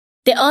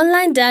The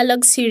online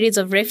dialogue series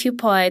of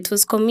RefuPoet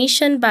was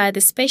commissioned by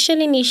the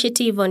Special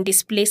Initiative on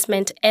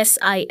Displacement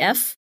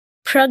SIF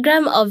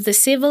program of the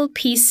Civil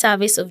Peace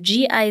Service of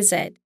GIZ.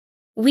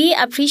 We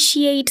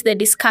appreciate the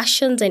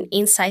discussions and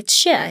insights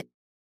shared.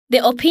 The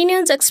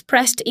opinions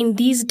expressed in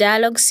these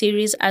dialogue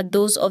series are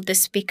those of the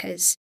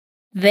speakers.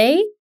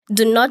 They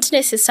do not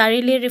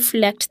necessarily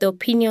reflect the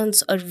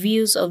opinions or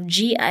views of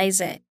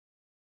GIZ.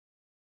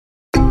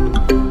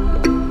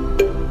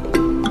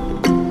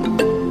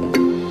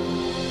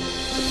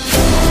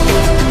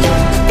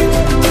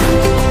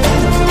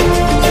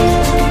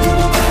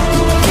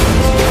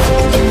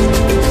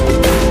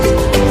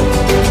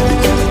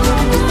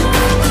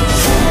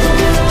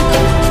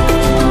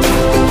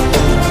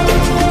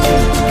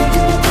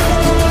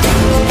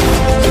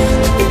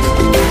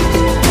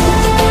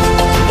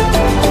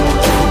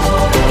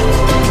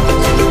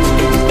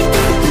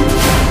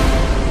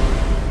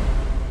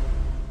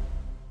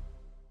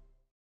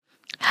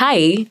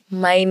 Hi,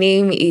 my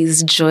name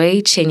is Joy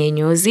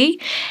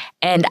Chenyenyozi,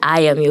 and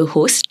I am your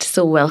host,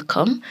 so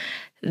welcome.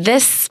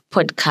 This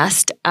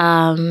podcast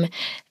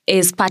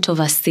is part of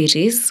a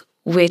series,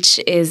 which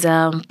is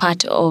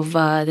part of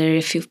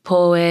the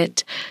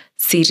RefuPoet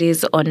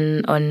series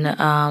on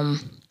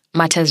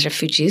Matters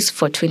Refugees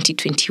for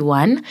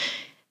 2021.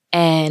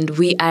 And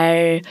we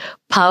are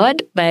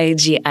powered by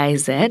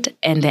GIZ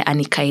and the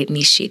Anika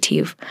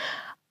Initiative.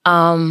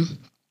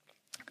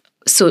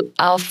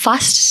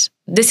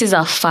 This is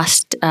our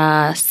first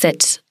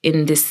set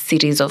in this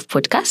series of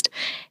podcast,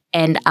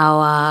 and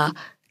our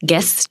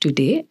guests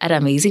today are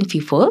amazing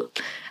people.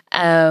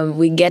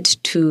 We get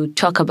to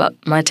talk about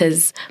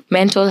matters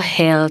mental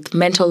health,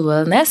 mental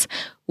wellness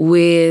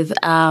with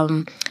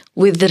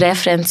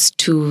reference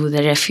to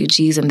the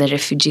refugees and the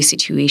refugee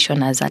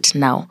situation as at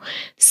now.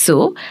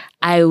 So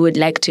I would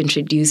like to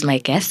introduce my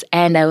guests,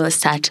 and I will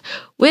start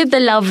with the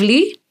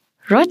lovely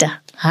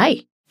Rhoda.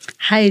 Hi.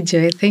 Hi,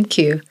 Joy. Thank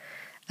you.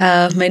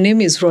 My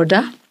name is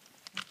Rhoda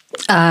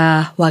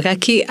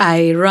Wagaki.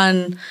 I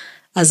run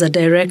as a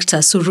director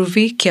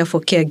Suruvi Care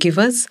for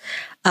Caregivers.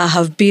 I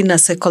have been a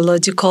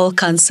psychological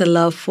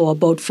counselor for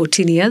about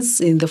 14 years.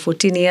 In the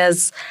 14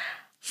 years,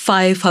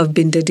 5 have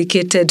been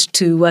dedicated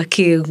to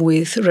working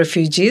with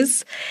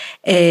refugees.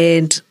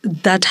 And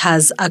that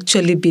has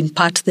actually been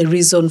the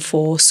reason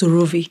for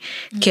Suruvi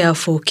Care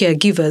for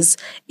Caregivers,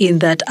 in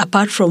that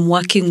apart from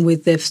working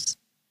with the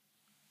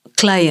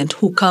client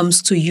who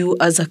comes to you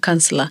as a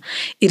counselor,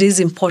 it is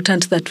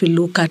important that we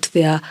look at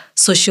their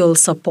social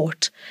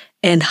support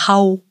and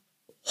how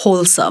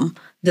wholesome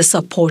the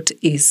support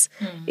is.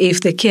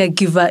 If the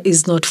caregiver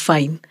is not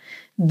fine,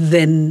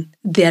 then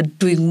they are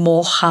doing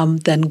more harm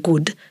than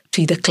good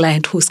to the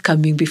client who's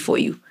coming before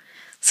you.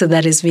 So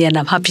that is me, and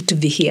I'm happy to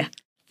be here.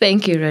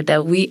 Thank you,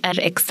 Rhoda. We are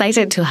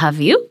excited to have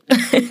you.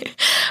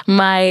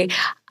 My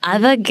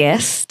other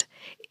guest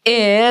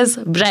is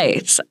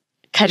Bright.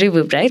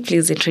 Karibu, Bright.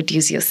 Please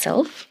introduce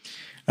yourself.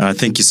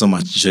 Thank you so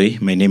much, Joy.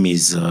 My name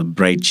is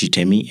Bright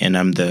Chitemi, and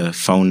I'm the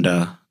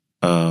founder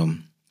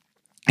and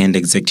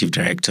executive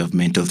director of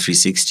Mental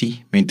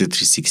 360. Mental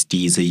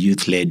 360 is a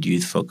youth-led,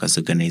 youth-focused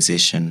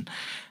organization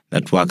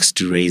that works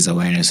to raise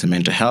awareness on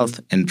mental health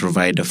and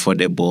provide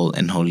affordable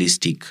and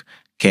holistic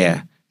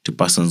care to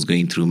persons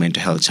going through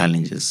mental health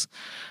challenges.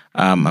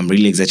 I'm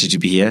really excited to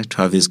be here to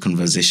have this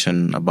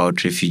conversation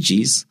about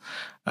refugees.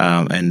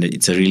 And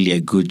it's really a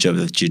good job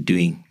that you're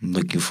doing. I'm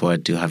looking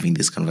forward to having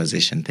this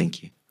conversation.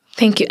 Thank you.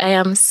 Thank you. I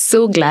am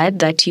so glad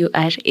that you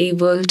are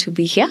able to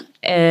be here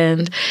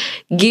and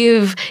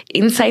give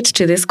insight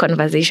to this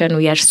conversation.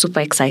 We are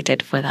super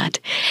excited for that.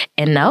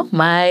 And now,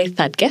 my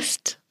third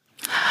guest.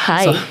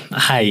 Hi.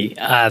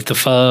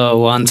 Hi.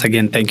 Once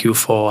again, thank you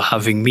for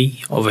having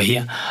me over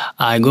here.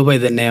 I go by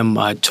the name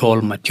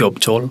Chol Matiop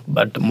Chol,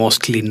 but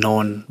mostly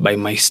known by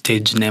my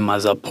stage name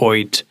as a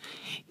poet,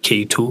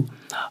 K2.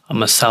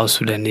 I'm a South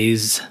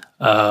Sudanese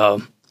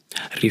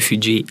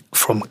refugee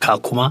from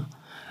Kakuma,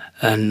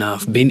 and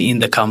I've been in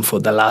the camp for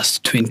the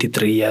last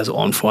 23 years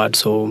onward.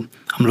 So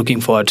I'm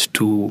looking forward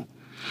to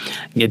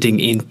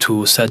getting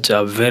into such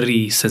a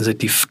very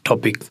sensitive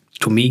topic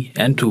to me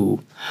and to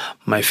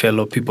my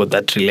fellow people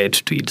that relate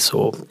to it.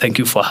 So thank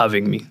you for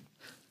having me.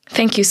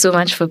 Thank you so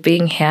much for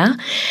being here.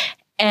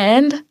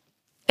 And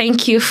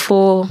thank you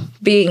for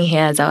being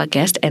here as our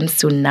guest. And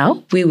so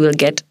now we will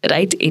get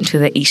right into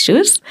the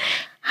issues.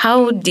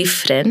 How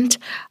different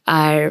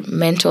are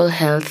mental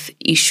health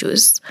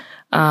issues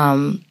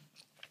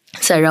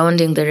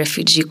surrounding the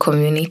refugee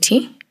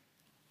community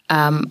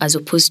as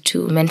opposed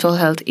to mental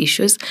health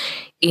issues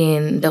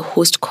in the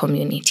host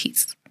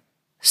communities?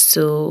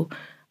 So,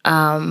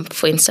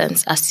 for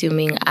instance,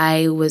 assuming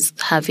I was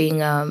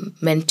having a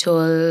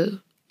mental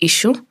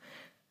issue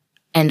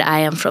and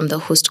I am from the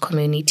host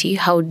community,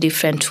 how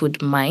different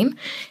would mine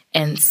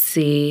and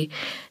say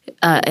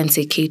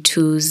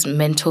K2's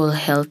mental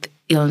health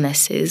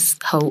illnesses,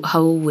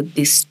 how would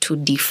these two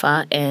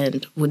differ,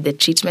 and would the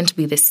treatment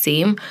be the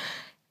same?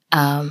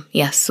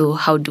 So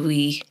how do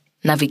we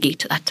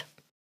navigate that?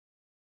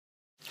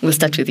 We'll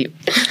start with you.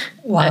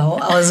 Wow,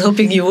 I was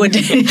hoping you would.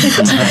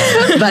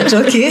 But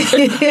okay.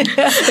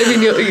 I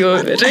mean,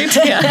 you're right.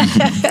 Yeah.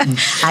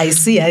 I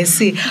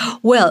see.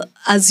 Well,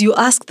 as you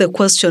ask the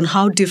question,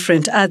 how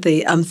different are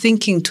they? I'm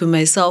thinking to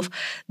myself,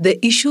 the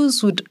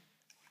issues would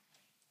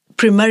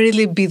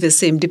primarily be the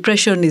same.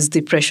 Depression is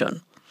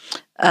depression.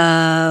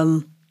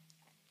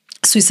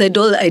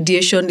 Suicidal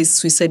ideation is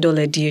suicidal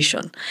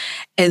ideation.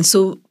 And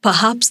so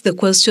perhaps the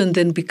question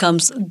then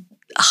becomes,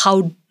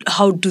 how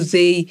do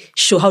they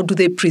show, how do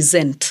they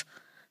present,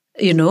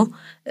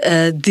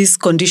 these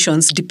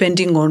conditions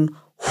depending on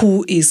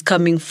who is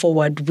coming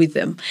forward with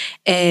them.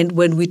 And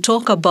when we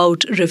talk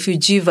about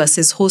refugee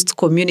versus host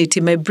community,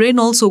 my brain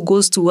also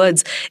goes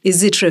towards,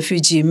 is it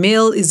refugee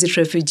male? Is it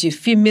refugee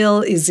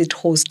female? Is it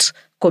host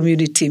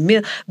community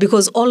male?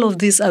 Because all of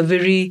these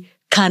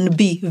can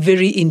be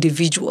very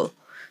individual.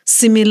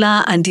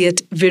 Similar and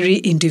yet very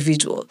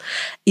individual.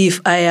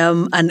 If I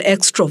am an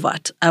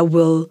extrovert, I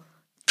will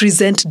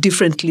present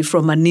differently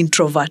from an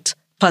introvert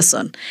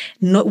person,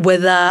 not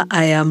whether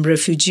I am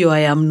refugee or I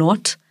am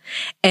not.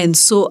 And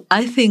so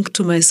I think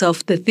to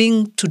myself, the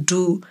thing to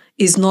do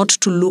is not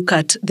to look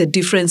at the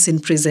difference in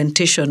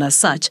presentation as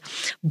such,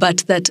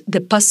 but that the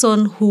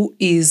person who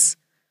is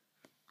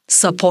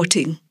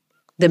supporting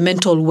the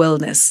mental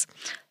wellness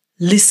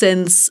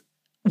listens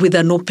with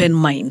an open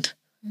mind.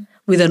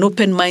 With an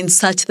open mind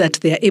such that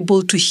they are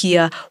able to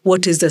hear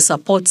what is the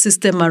support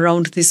system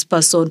around this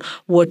person,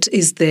 what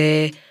is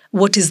their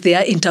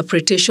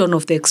interpretation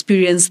of the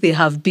experience they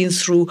have been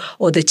through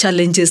or the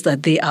challenges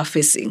that they are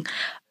facing,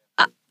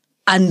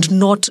 and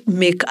not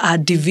make a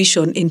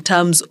division in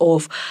terms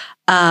of,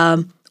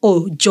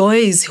 Joy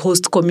is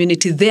host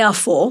community,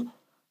 therefore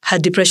her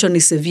depression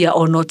is severe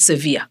or not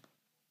severe.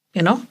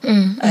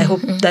 I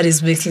hope that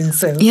is making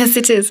sense. Yes,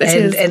 it is.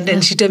 And then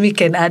Chitemi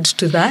can add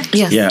to that.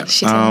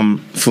 Yes. Yeah.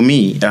 For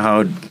me,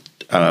 how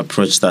I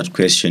approach that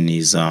question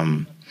is,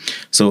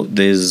 so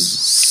there's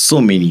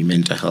so many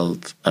mental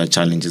health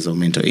challenges or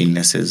mental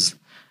illnesses.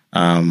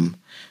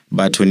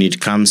 But when it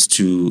comes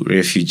to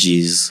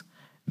refugees,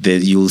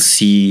 you'll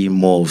see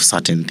more of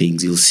certain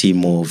things. You'll see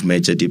more of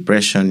major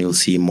depression. You'll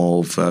see more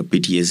of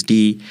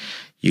PTSD,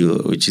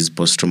 which is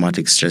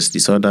post-traumatic stress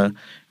disorder,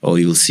 or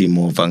you'll see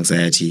more of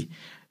anxiety,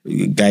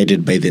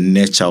 guided by the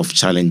nature of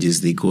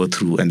challenges they go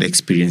through and the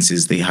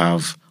experiences they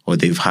have or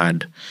they've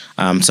had.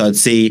 So I'd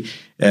say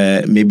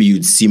maybe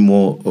you'd see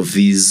more of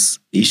these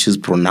issues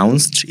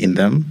pronounced in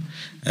them.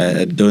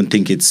 I don't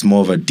think it's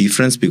more of a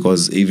difference,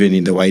 because even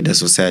in the wider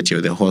society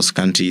or the host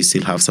country, you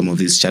still have some of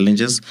these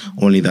challenges.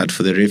 Only that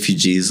for the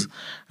refugees,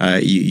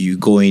 you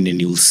go in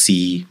and you'll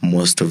see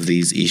most of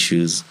these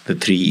issues, the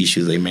three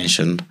issues I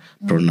mentioned,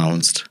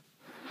 pronounced.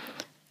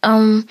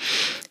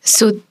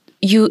 So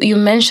you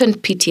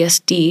mentioned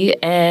PTSD,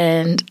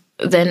 and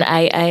then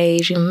I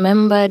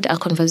remembered a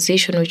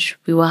conversation which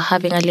we were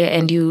having earlier,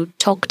 and you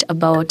talked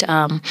about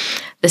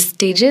the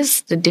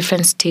stages, the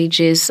different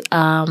stages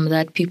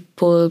that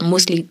people,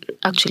 mostly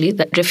actually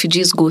that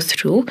refugees go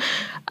through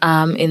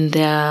in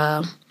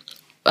their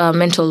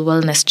mental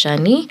wellness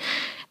journey.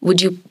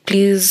 Would you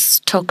please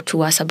talk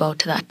to us about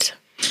that?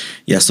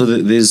 Yeah, so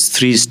there's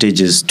three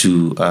stages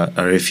to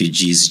a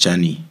refugee's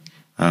journey.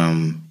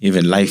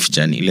 Even life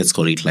journey, let's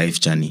call it life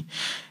journey.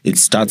 It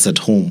starts at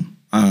home,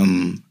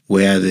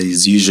 where there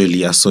is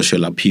usually a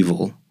social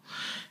upheaval,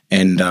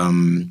 and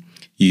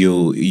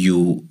you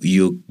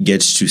get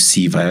to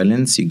see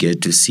violence, you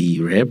get to see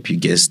rape, you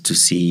get to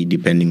see,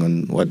 depending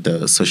on what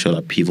the social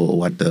upheaval,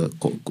 what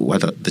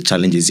the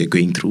challenges you're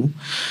going through.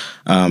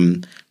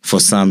 For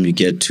some, you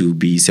get to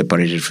be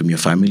separated from your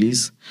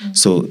families.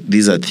 So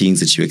these are things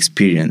that you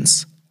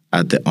experience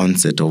at the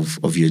onset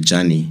of your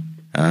journey.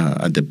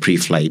 At the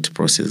pre-flight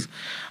process.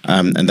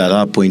 And at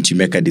that point, you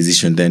make a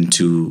decision then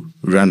to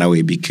run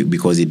away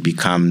because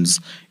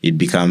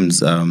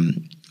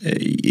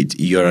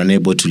you're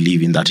unable to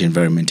live in that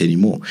environment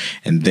anymore.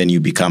 And then you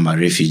become a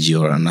refugee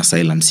or an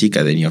asylum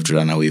seeker, then you have to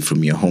run away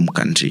from your home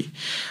country.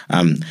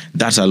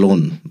 That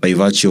alone, by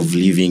virtue of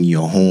leaving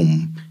your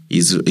home,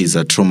 is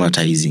a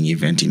traumatizing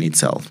event in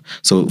itself.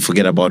 So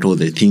forget about all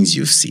the things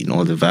you've seen,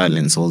 all the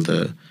violence, all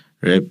the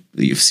rape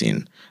you've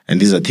seen. And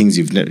these are things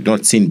you've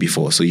not seen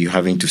before, so you're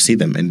having to see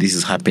them. And this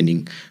is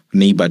happening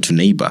neighbor to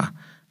neighbor,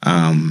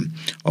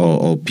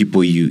 or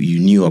people you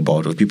knew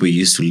about, or people you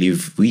used to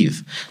live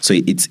with. So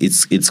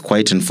it's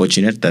quite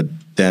unfortunate that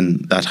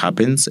then that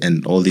happens,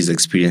 and all these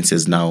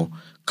experiences now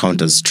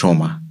count as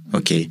trauma.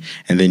 Okay,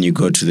 and then you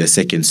go to the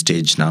second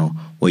stage now,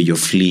 where you're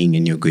fleeing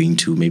and you're going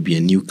to maybe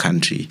a new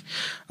country.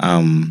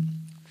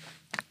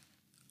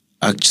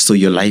 So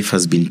your life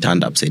has been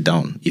turned upside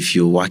down. If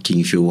you're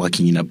working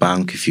in a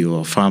bank, if you're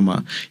a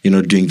farmer, you're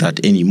not doing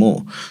that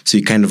anymore. So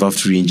you kind of have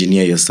to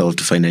re-engineer yourself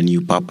to find a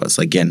new purpose.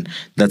 Again,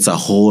 that's a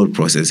whole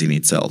process in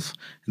itself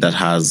that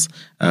has,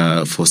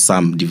 for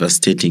some,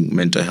 devastating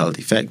mental health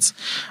effects.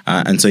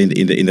 And so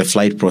in the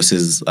flight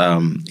process,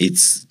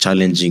 it's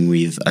challenging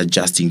with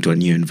adjusting to a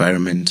new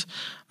environment.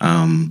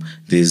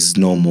 There's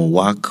no more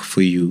work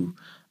for you.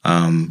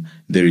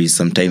 There is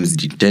sometimes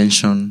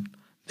detention.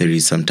 There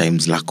is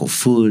sometimes lack of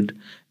food.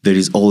 there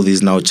is all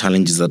these now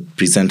challenges that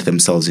present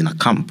themselves in a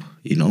camp.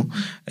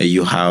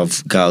 You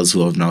have girls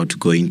who have now to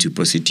go into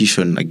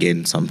prostitution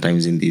again.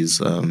 Sometimes in these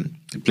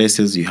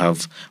places, you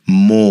have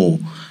more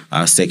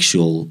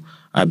sexual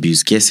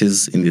abuse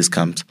cases in these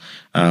camps,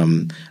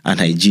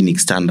 unhygienic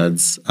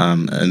standards,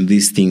 and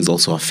these things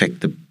also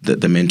affect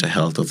the mental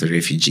health of the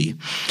refugee.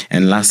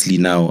 And lastly,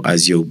 now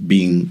as you're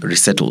being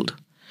resettled,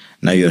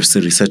 now you're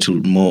still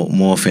resettled more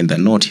often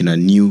than not in a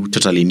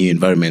totally new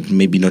environment,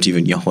 maybe not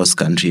even your host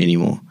country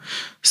anymore.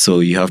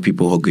 So you have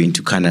people who are going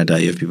to Canada,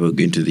 you have people who are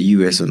going to the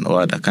US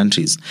or other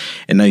countries.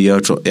 And now you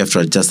have to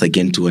adjust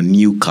again to a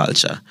new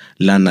culture,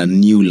 learn a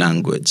new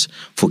language.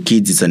 For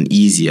kids, it's an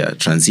easier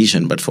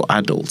transition, but for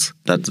adults,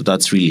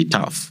 that's really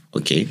tough,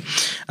 okay?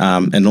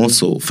 And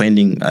also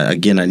finding,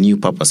 again, a new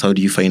purpose. How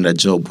do you find a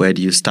job? Where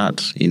do you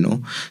start,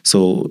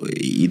 So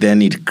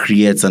then it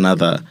creates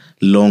another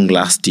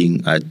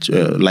long-lasting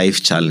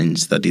life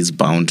challenge that is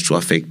bound to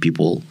affect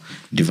people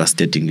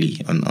devastatingly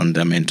on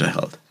their mental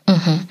health.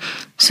 Mm-hmm.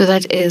 So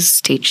that is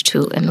stage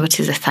 2. And what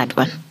is the third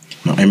one?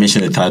 No, I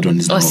mentioned the third one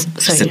is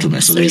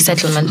resettlement. So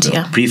resettlement,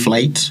 the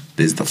pre-flight,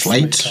 there's the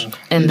flight.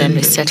 And then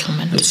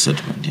resettlement.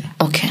 Resettlement, yeah.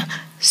 Okay.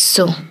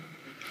 So,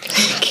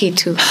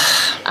 K2,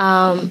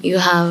 you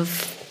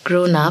have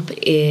grown up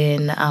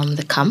in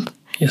the camp.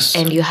 Yes.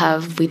 And you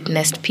have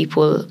witnessed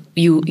people,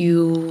 you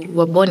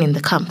were born in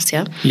the camps,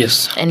 yeah?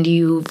 Yes. And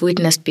you've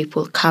witnessed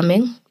people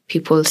coming,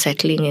 people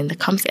settling in the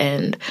camps,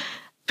 and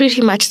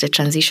pretty much the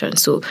transition.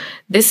 So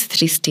these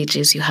 3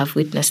 stages, you have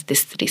witnessed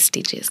these 3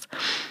 stages.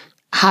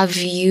 Have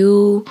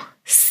you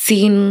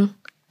seen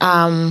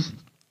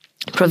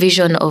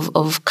provision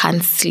of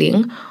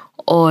counseling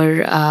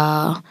or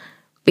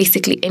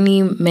basically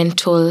any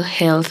mental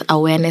health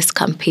awareness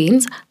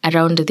campaigns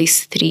around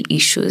these 3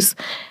 issues?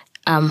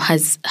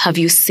 Have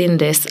you seen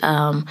this?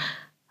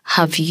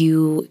 Have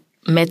you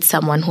met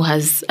someone who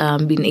has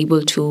been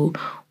able to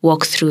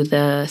walk through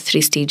the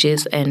 3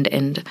 stages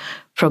and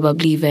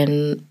probably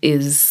even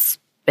is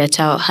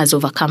better, has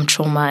overcome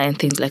trauma and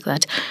things like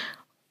that?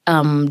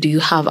 Do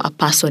you have a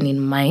person in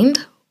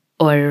mind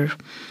or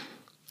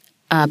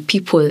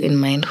people in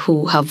mind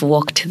who have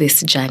walked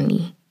this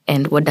journey?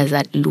 And what does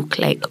that look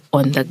like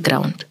on the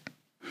ground?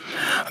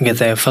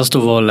 Okay, first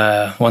of all,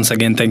 once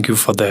again, thank you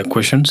for the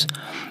questions.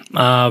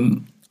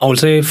 I will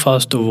say,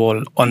 first of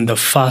all, on the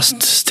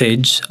first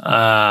stage,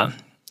 I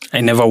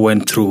never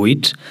went through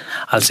it.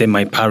 I'll say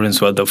my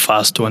parents were the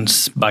first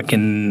ones back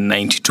in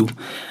 92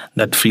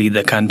 that flee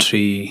the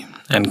country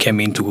and came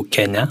into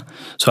Kenya.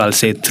 So I'll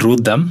say through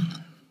them,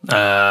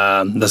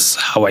 that's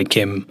how I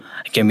came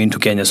into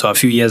Kenya. So a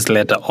few years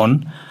later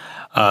on,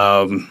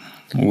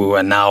 we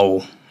were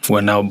now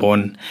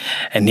born,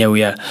 and here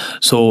we are.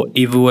 So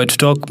if we were to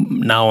talk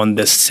now on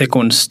the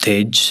second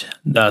stage,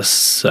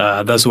 that's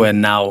where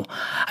now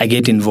I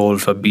get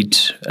involved a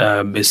bit,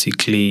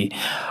 basically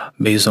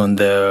based on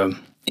the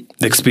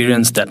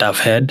experience that I've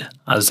had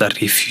as a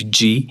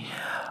refugee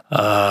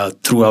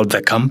throughout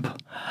the camp.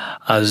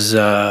 As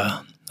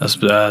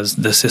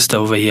the sister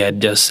over here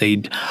had just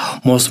said,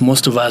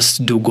 most of us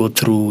do go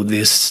through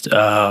this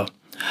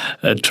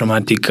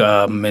traumatic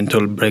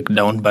mental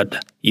breakdown,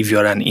 but if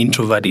you're an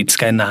introvert, it's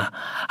kind of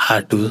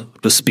hard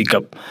to speak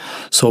up.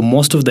 So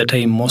most of the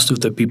time, most of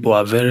the people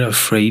are very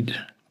afraid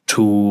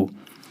to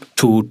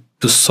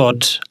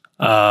sort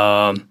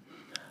to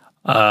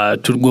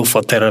go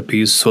for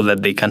therapies so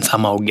that they can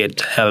somehow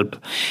get help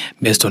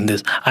based on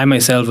this. I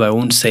myself, I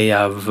won't say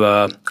I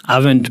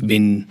haven't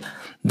been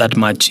that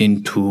much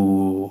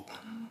into.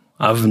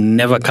 I've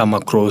never come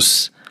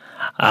across.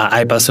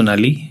 I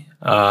personally.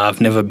 I've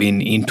never been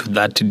into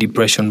that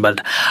depression, but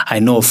I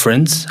know of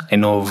friends. I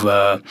know of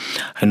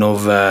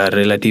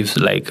relatives.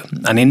 Like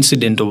an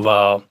incident of.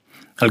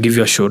 I'll give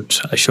you a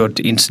short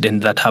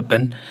incident that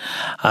happened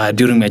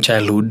during my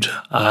childhood.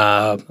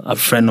 A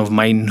friend of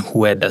mine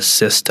who had a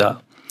sister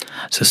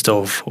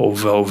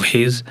of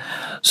his.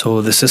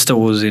 So the sister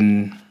was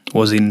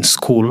in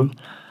school,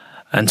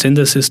 and since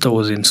the sister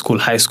was in school,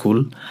 high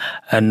school,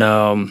 and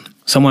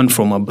someone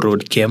from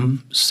abroad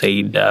came,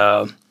 said.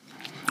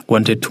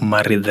 Wanted to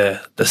marry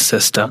the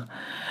sister.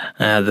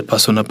 The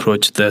person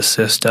approached the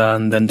sister,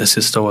 and then the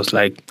sister was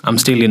like, I'm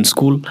still in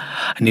school.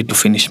 I need to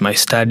finish my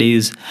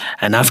studies.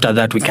 And after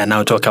that, we can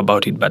now talk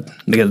about it. But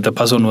the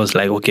person was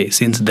like, okay,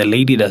 since the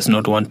lady does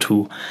not want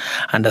to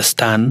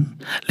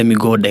understand, let me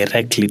go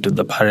directly to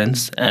the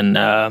parents. And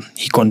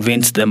he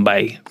convinced them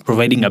by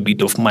providing a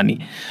bit of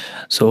money.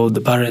 So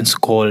the parents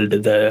called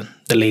the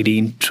lady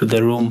into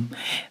the room.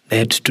 They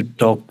had to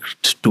talk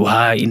to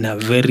her in a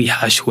very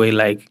harsh way,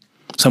 like,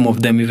 some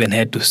of them even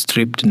had to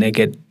strip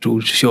naked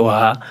to show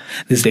her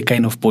this is the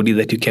kind of body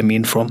that you came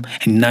in from,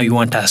 and now you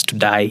want us to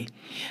die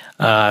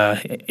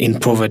in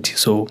poverty.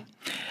 So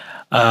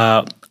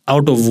out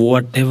of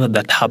whatever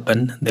that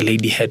happened, the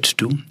lady had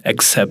to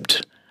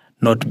accept,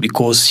 not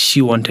because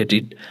she wanted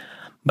it,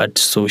 but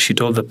so she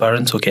told the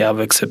parents, okay, I've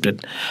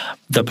accepted.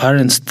 The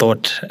parents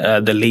thought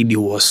the lady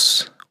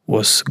was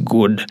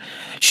good.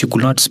 She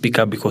could not speak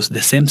up because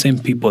the same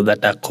people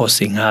that are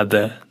causing her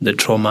the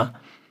trauma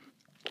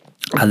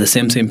are the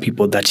same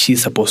people that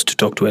she's supposed to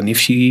talk to. And if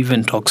she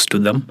even talks to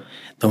them,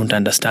 they won't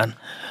understand.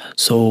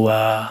 So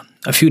a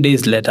few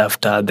days later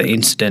after the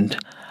incident,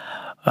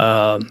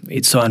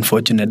 it's so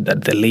unfortunate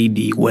that the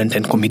lady went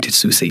and committed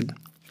suicide.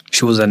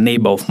 She was a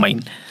neighbor of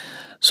mine.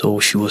 So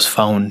she was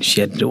found, she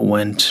had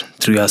went,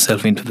 threw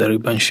herself into the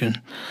river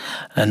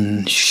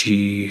and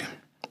she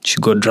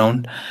got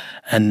drowned.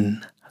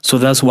 And so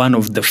that's one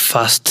of the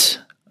first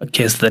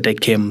case that I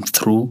came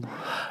through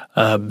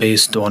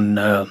based on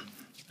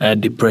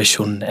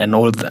depression and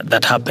all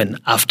that happened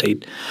after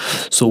it.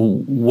 So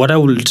what I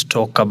will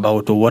talk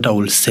about, or what I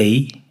will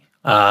say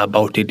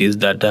about it, is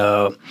that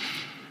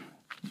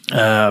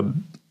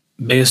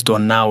based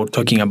on now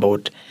talking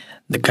about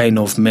the kind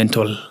of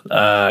mental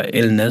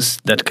illness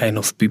that kind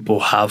of people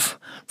have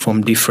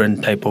from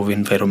different type of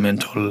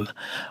environmental,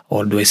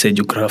 or do I say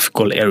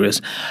geographical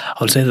areas,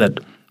 I'll say that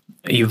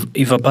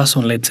if a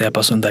person, let's say a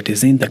person that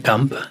is in the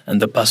camp,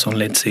 and the person,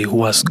 let's say,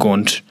 who has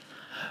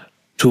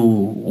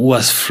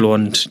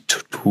flown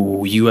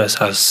to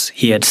US, as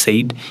he had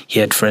said, he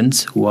had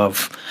friends who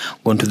have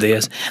gone to the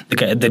US,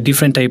 the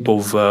different type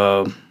of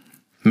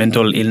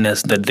mental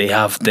illness that they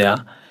have there,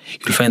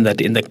 you'll find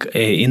that in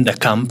the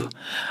camp,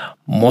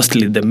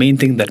 mostly the main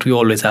thing that we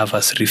always have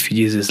as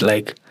refugees is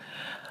like,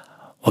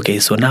 okay,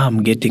 so now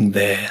I'm getting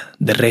the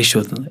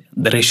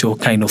ratio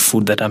kind of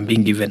food that I'm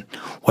being given.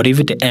 What if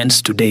it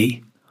ends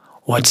today?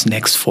 What's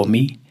next for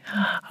me?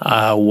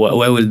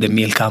 Where will the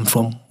meal come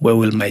from? Where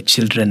will my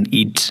children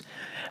eat?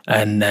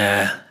 And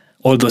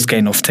all those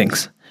kind of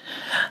things.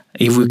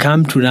 If we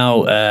come to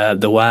now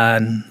the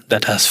one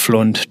that has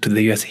flown to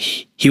the US,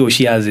 he or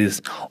she has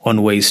his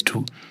own ways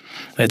too.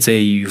 Let's say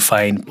you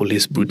find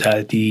police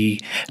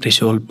brutality,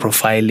 racial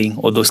profiling,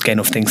 all those kind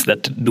of things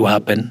that do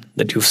happen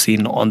that you've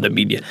seen on the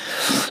media.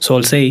 So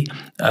I'll say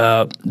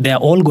they're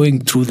all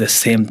going through the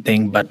same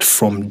thing, but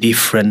from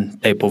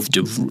different type of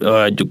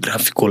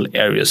geographical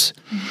areas.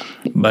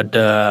 But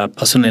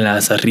personally,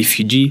 as a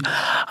refugee,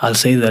 I'll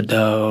say that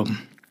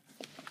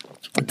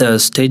the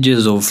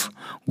stages of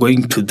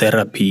going to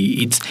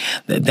therapy,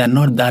 they're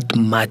not that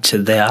much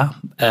there.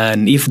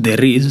 And if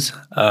there is,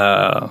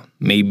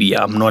 maybe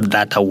I'm not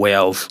that aware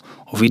of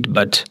it,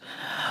 but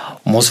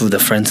most of the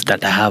friends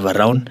that I have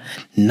around,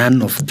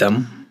 none of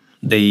them,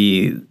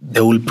 they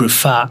will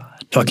prefer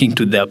talking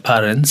to their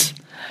parents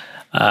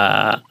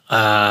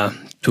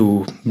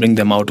to bring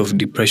them out of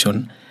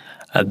depression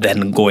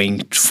than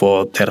going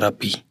for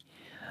therapy.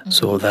 Mm-hmm.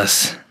 So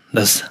that's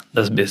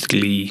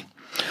basically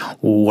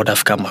what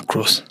I've come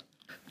across.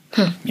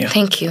 Yeah.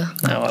 Thank you.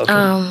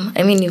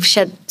 I mean, you've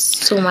shared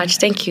so much.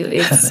 Thank you.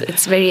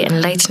 It's very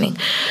enlightening.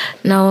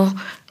 Now,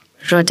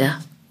 Rhoda,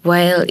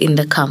 while in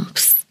the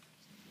camps,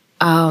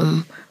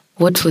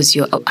 what was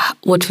your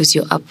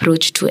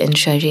approach to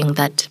ensuring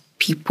that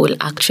people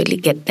actually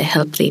get the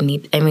help they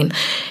need? I mean,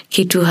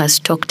 K2 has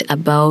talked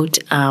about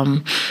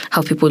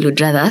how people would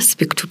rather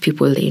speak to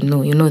people they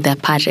know, their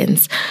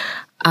parents.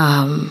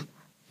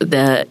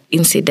 The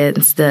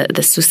incidents,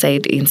 the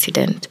suicide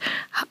incident,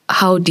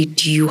 how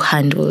did you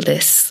handle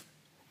this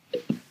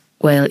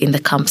while in the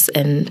camps?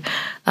 And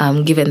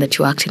given that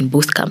you worked in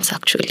both camps,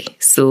 actually,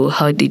 so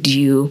how did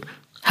you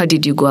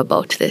go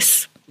about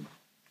this?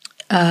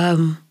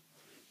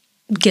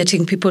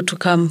 Getting people to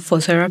come for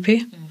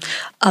therapy,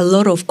 a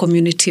lot of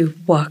community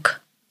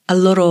work, a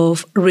lot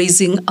of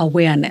raising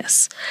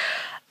awareness.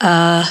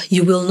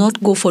 You will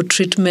not go for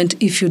treatment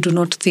if you do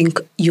not think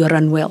you are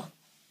unwell.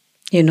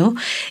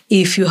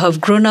 If you have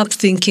grown up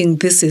thinking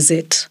this is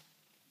it,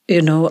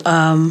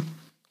 from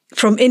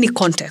any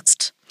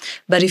context.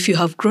 But if you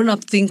have grown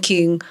up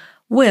thinking,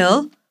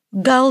 well,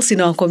 girls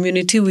in our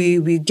community,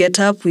 we get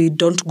up, we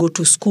don't go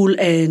to school,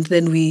 and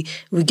then we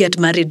get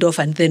married off,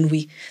 and then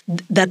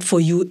that for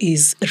you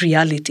is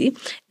reality.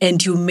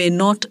 And you may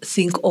not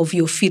think of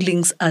your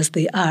feelings as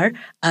they are,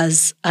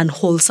 as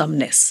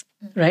unwholesomeness,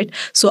 right?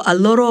 So a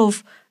lot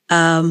of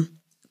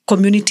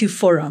community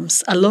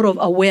forums, a lot of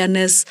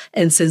awareness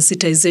and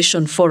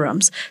sensitization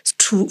forums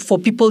for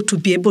people to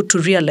be able to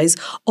realize,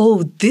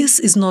 oh, this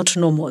is not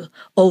normal.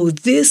 Oh,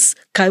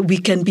 we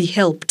can be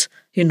helped.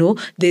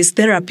 There's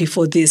therapy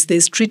for this.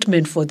 There's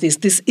treatment for this.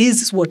 This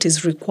is what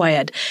is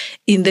required.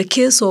 In the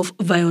case of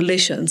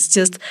violations,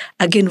 just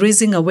again,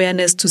 raising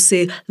awareness to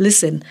say,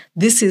 listen,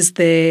 this is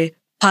the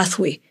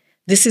pathway.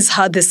 This is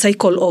how the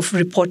cycle of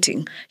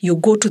reporting. You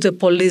go to the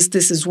police,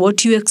 this is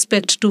what you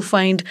expect to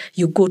find.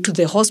 You go to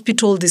the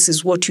hospital, this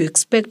is what you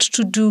expect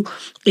to do.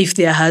 If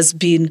there has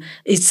been,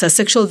 it's a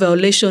sexual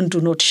violation,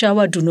 do not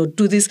shower, do not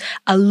do this.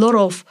 A lot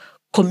of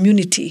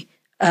community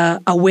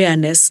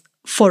awareness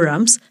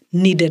forums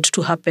needed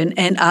to happen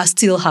and are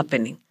still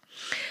happening.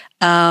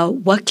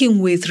 Working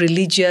with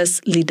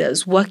religious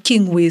leaders,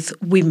 working with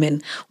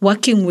women,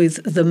 working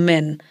with the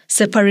men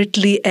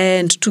separately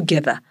and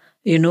together.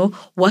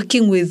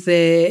 Working with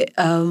the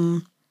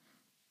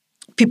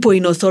people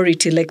in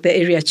authority, like the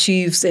area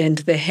chiefs and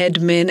the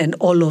headmen and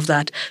all of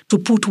that, to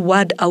put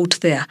word out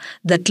there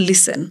that,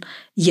 listen,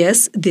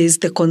 yes, there's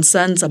the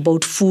concerns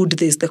about food,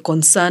 there's the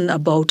concern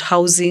about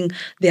housing,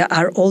 there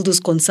are all those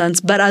concerns,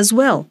 but as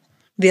well,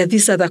 there are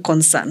these other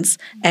concerns,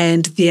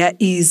 and there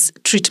is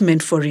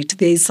treatment for it,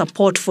 there is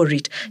support for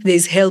it, there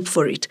is help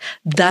for it.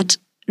 That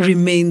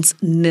remains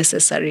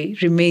necessary,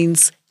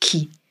 remains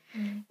key.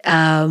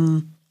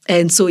 And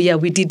so,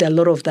 we did a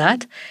lot of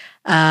that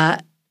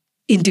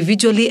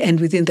individually and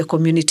within the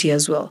community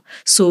as well.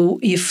 So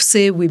if,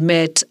 say, we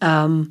met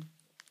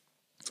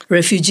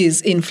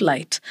refugees in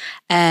flight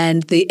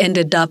and they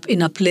ended up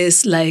in a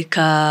place like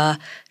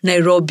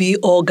Nairobi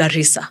or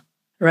Garissa,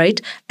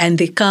 right? And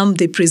they come,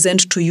 they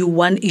present to you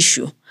one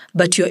issue,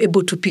 but you're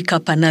able to pick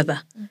up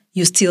another.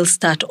 You still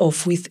start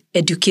off with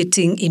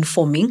educating,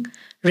 informing,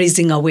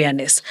 raising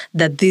awareness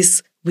that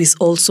this is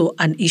also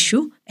an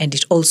issue and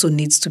it also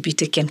needs to be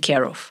taken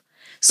care of.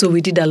 So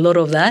we did a lot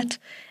of that,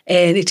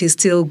 and it is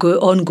still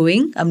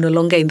ongoing. I'm no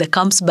longer in the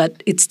camps,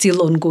 but it's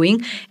still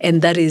ongoing.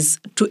 And that is,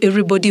 to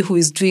everybody who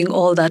is doing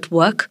all that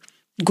work,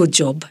 good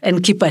job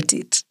and keep at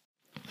it.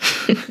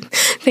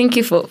 Thank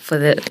you for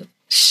the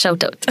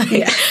shout out.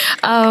 Yeah.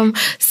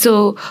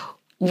 So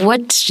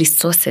what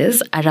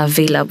resources are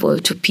available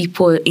to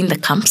people in the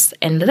camps?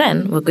 And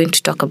then we're going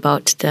to talk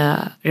about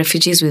the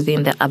refugees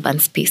within the urban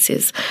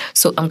spaces.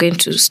 So I'm going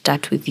to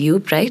start with you,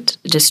 Bright.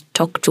 Just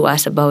talk to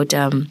us about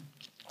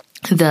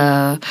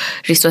the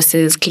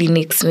resources,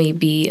 clinics,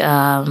 maybe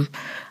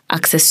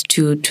access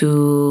to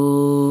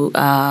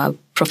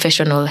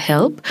professional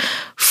help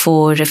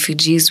for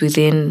refugees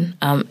within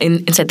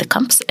inside the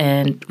camps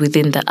and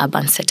within the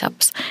urban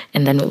setups.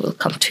 And then we will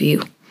come to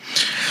you.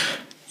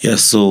 Yeah,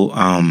 so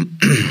I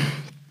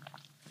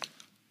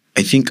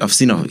think I've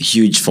seen a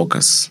huge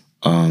focus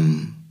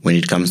when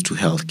it comes to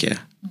healthcare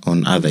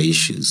on other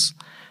issues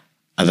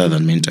other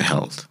than mental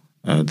health.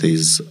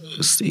 There's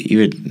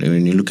even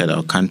when you look at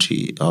our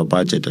country, our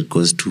budget that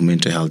goes to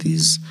mental health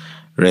is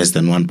less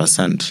than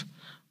 1%.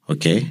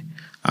 Okay,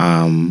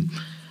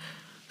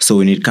 so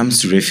when it comes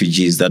to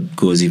refugees, that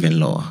goes even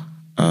lower.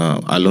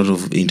 A lot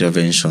of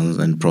interventions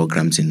and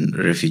programs in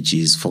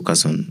refugees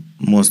focus on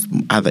most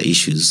other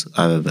issues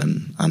other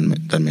than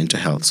mental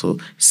health, so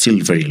it's still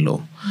very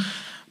low.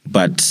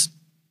 But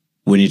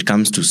when it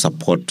comes to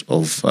support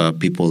of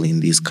people in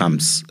these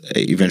camps,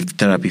 even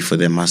therapy for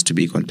them has to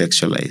be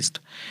contextualized.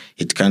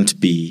 It can't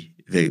be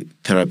the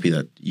therapy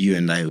that you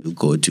and I will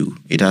go to.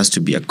 It has to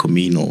be a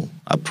communal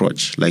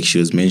approach, like she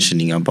was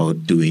mentioning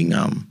about doing,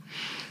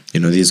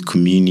 these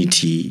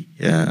community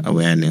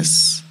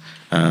awareness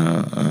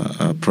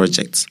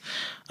projects.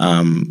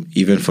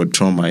 Even for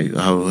trauma,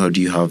 how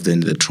do you have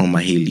then the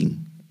trauma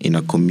healing in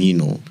a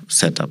communal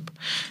setup?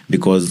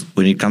 Because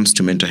when it comes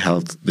to mental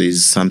health, there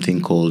is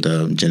something called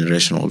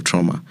generational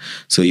trauma.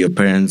 So your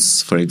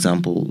parents, for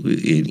example,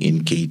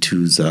 in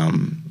K2's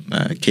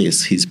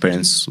case, his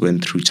parents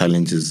went through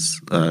challenges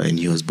and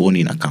he was born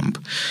in a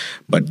camp.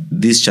 But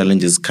these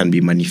challenges can be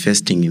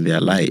manifesting in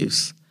their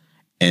lives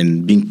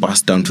and being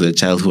passed down to the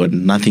child who had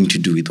nothing to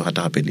do with what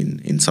happened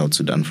in South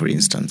Sudan, for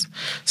instance.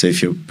 So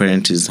if your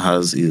parent is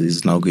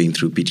now going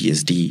through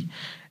PTSD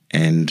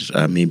and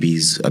maybe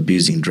is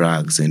abusing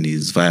drugs and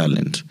is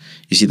violent,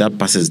 you see, that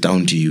passes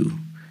down to you.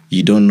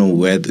 You don't know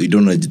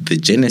the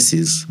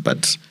genesis,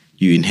 but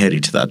you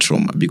inherit that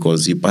trauma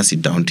because you pass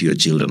it down to your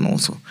children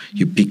also.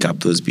 You pick up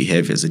those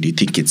behaviors and you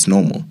think it's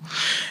normal.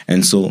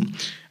 And so,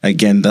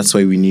 again, that's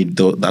why we need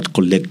that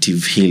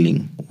collective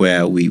healing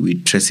where we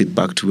trace it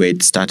back to where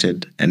it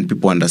started and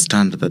people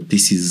understand that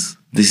this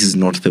is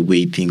not the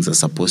way things are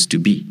supposed to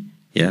be.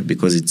 Yeah,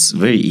 because it's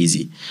very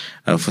easy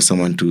for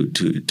someone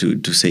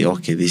to say,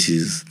 okay, this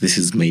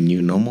is my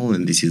new normal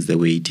and this is the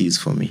way it is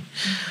for me.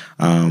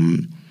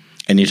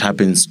 And it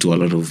happens to a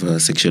lot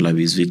of sexual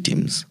abuse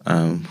victims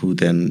who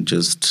then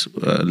just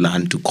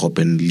learn to cope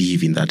and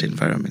live in that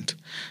environment.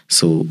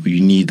 So you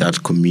need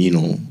that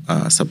communal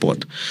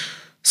support.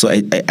 So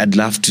I'd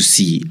love to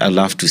see, I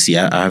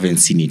haven't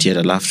seen it yet,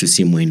 I'd love to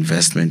see more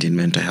investment in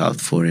mental health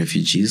for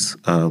refugees,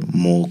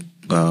 more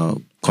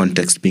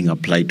context being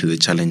applied to the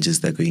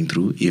challenges they're going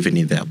through, even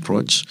in their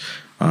approach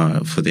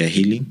for their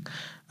healing.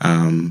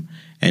 And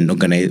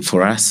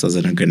for us as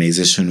an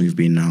organization,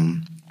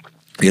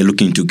 we are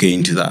looking to get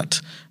into that.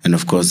 And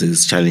of course,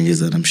 there's challenges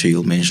that I'm sure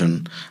you'll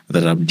mention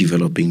that are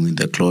developing with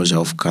the closure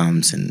of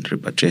camps and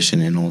repatriation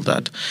and all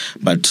that.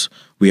 But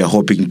we are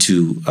hoping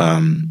to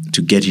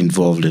get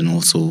involved and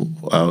also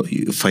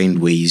find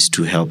ways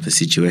to help the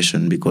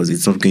situation, because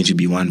it's not going to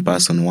be one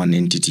person, one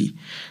entity.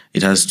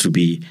 It has to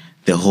be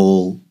the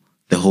whole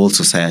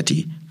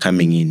society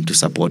coming in to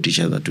support each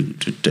other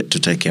to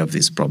take care of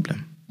this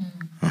problem.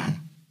 Uh-huh.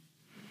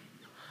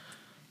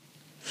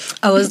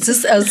 I was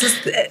just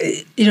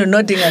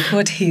nodding at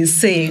what he's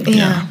saying.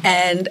 Yeah.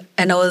 And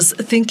I was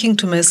thinking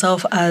to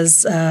myself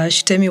as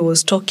Shitemi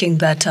was talking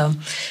that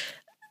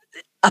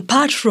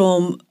apart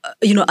from,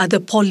 at the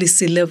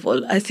policy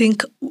level, I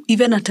think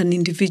even at an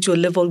individual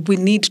level, we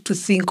need to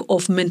think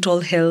of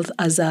mental health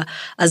as a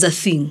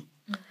thing.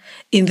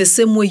 In the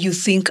same way you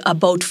think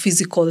about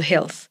physical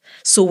health.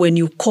 So when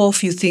you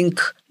cough, you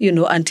think,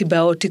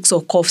 antibiotics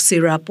or cough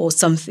syrup or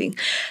something.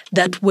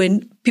 That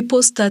when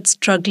people start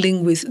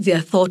struggling with their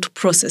thought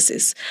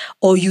processes,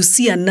 or you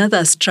see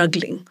another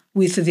struggling,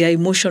 with their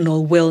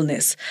emotional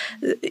wellness,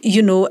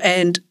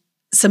 and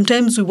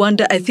sometimes we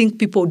wonder, I think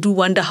people do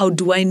wonder, how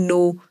do I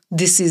know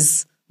this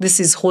is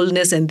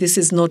wholeness and this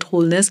is not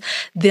wholeness?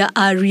 There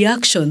are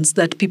reactions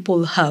that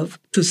people have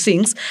to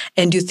things,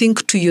 and you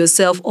think to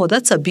yourself, oh,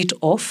 that's a bit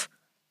off,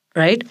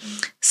 right?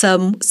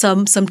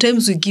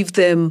 Sometimes we give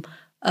them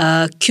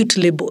cute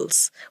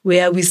labels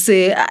where we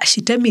say,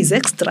 Shitemi is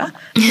extra,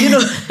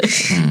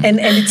 and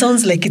it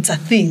sounds like it's a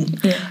thing.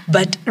 Yeah.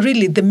 But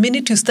really, the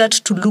minute you start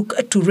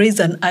to raise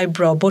an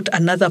eyebrow about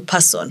another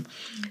person,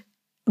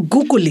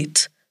 Google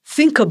it,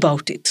 think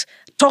about it,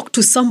 talk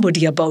to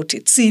somebody about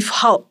it, see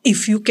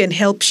if you can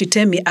help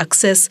Shitemi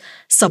access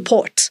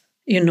support,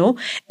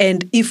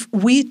 And if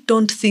we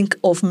don't think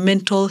of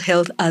mental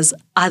health as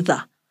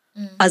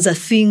as a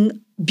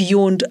thing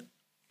beyond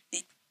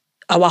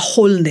our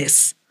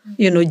wholeness,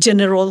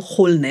 general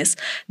wholeness,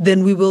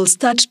 then we will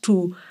start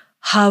to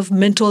have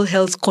mental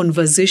health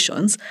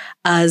conversations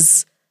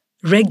as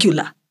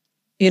regular,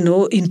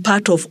 in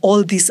part of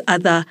all these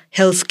other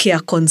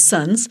healthcare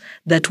concerns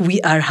that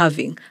we are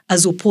having,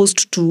 as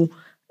opposed to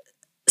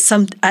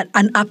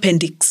an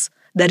appendix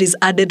that is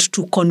added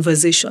to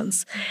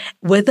conversations.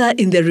 Whether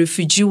in the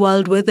refugee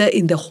world, whether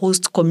in the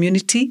host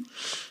community,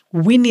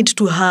 we need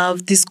to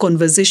have these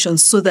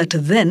conversations so that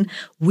then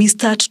we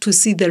start to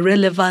see the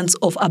relevance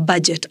of a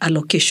budget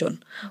allocation.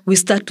 We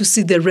start to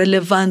see the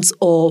relevance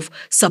of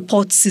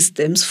support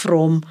systems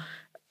from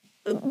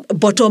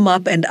bottom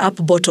up and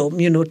up bottom,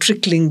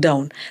 trickling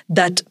down.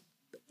 That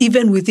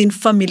even within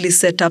family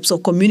setups or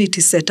community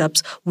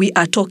setups, we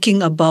are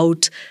talking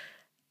about,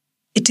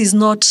 it is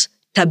not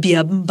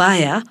tabia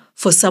mbaya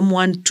for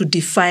someone to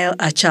defile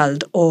a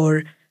child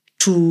or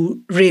to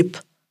rape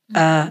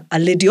a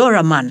lady or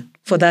a man,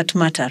 for that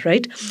matter,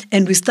 right?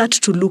 And we start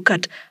to look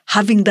at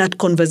having that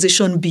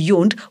conversation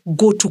beyond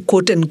go to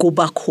court and go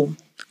back home,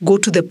 go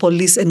to the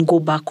police and go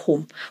back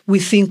home. We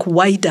think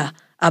wider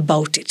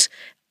about it,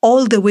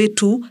 all the way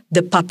to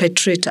the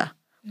perpetrator.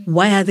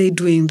 Why are they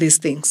doing these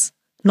things?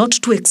 Not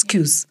to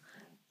excuse,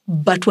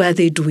 but why are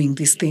they doing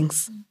these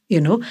things?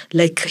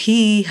 Like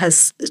he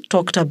has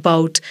talked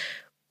about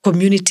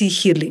community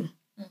healing.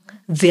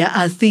 There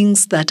are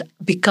things that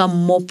become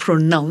more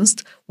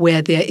pronounced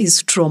where there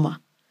is trauma.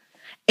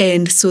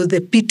 And so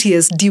the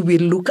PTSD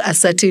will look a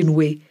certain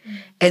way.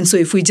 And so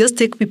if we just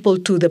take people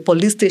to the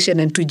police station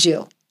and to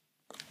jail,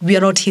 we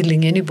are not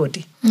healing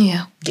anybody.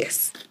 Yeah.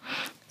 Yes.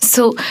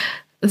 So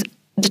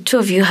the two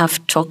of you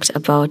have talked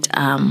about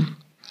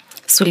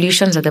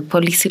solutions at the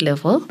policy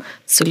level,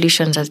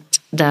 solutions at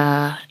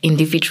the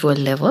individual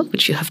level,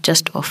 which you have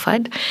just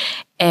offered.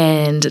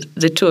 And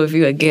the two of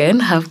you, again,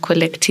 have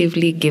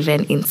collectively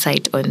given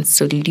insight on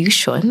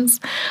solutions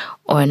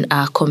on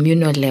a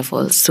communal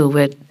level. So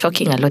we're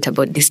talking a lot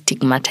about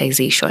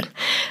destigmatization.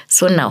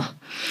 So now,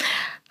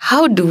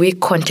 how do we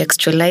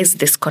contextualize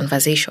this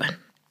conversation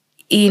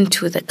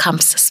into the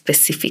camps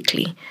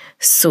specifically?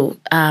 So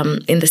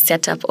in the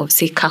setup of,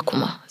 say,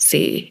 Kakuma,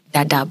 say,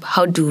 Dadaab,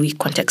 how do we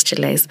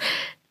contextualize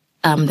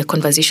the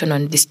conversation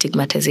on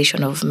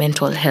destigmatization of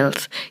mental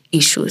health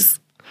issues?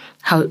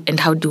 How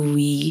do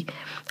we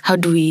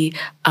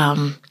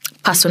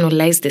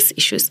personalize these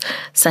issues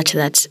such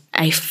that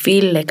I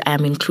feel like I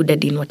am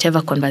included in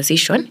whatever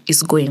conversation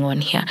is going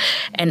on here?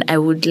 And I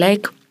would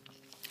like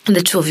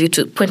the two of you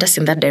to point us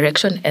in that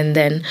direction, and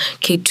then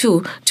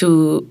K2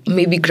 to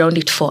maybe ground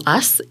it for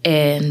us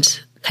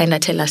and kind of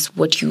tell us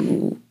what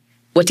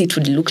it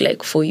would look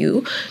like for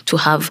you to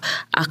have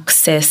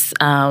access.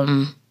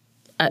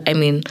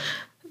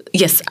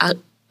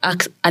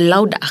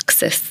 Allowed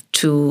access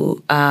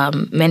to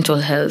mental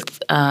health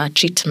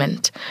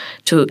treatment,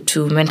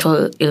 to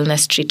mental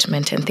illness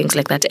treatment and things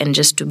like that, and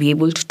just to be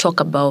able to talk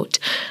about,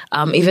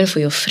 even for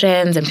your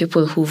friends and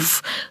people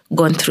who've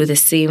gone through the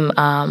same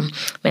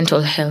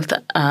mental health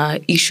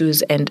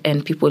issues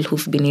and people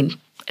who've been in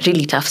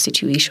really tough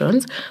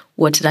situations,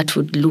 what that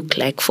would look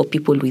like for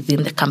people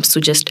within the camp. So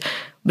just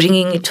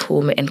bringing it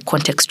home and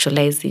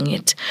contextualizing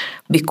it,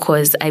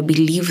 because I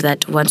believe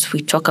that once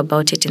we talk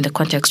about it in the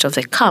context of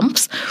the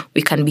camps,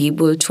 we can be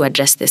able to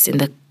address this in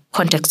the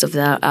context of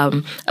the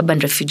urban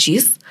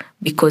refugees,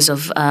 because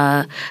of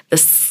the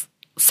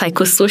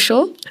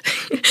psychosocial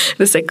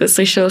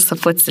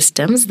support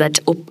systems that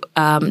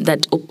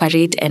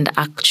operate and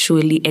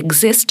actually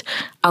exist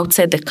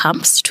outside the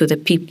camps to the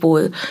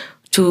people,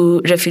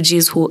 to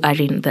refugees who are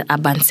in the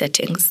urban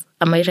settings.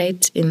 Am I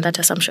right in that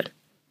assumption?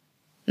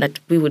 That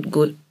we would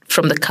go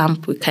from the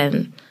camp, we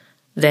can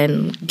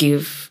then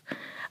give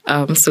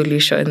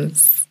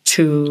solutions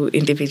to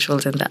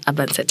individuals in the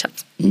urban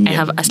setups. I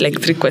have asked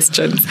like 3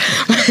 questions.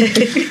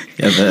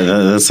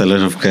 That's a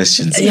lot of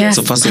questions. Yeah.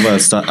 So first of all,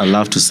 I'd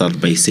love to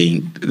start by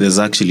saying there's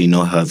actually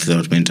no health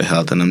without mental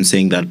health. And I'm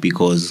saying that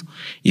because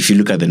if you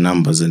look at the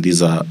numbers, and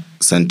these are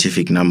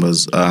scientific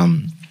numbers,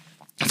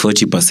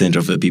 40%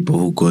 of the people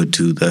who go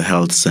to the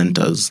health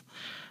centers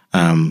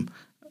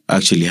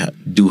actually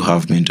do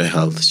have mental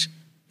health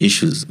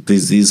issues.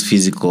 These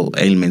physical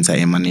ailments are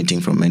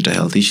emanating from mental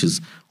health issues,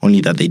 only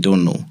that they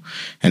don't know.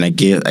 And I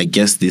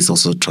guess this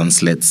also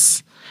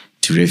translates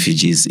to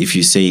refugees. If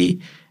you say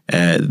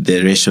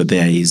the ratio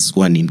there is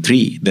 1 in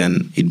 3,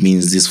 then it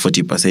means this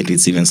 40%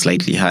 is even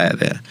slightly higher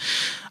there.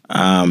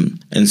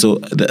 And so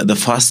the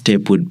first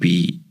step would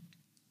be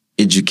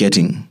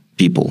educating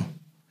people.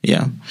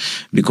 Yeah,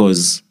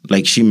 because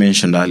like she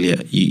mentioned earlier,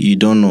 you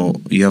don't know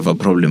you have a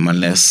problem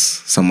unless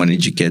someone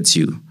educates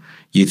you.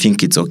 You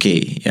think it's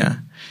okay, yeah.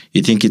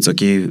 You think it's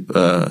okay,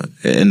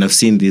 and I've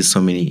seen this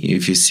so many.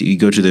 If you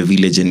go to the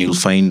village and you'll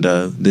find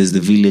there's the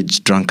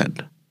village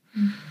drunkard.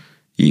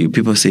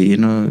 People say,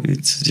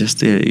 it's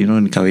just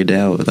in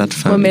kawaida, that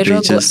family,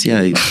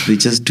 they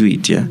just do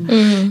it, yeah.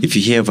 If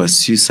you hear of a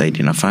suicide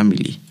in a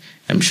family,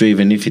 I'm sure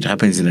even if it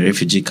happens in a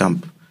refugee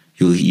camp,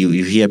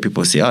 you hear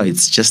people say,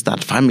 it's just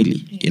that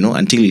family,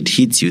 until it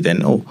hits you,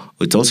 then,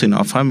 it's also in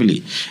our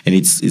family. And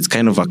it's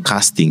kind of a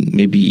casting.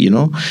 Maybe,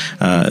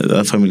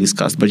 that family is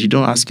cast. But you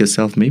don't ask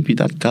yourself, maybe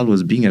that girl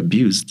was being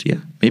abused. Yeah.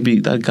 Maybe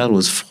that girl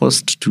was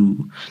forced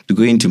to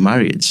go into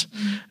marriage.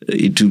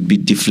 It would be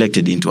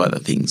deflected into other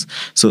things.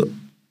 So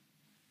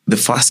the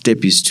first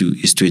step is to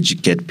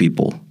educate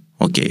people.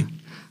 Okay.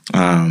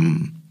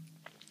 And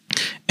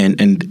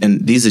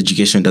this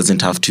education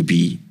doesn't have to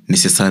be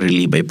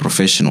necessarily by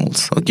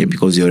professionals, okay,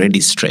 because you're already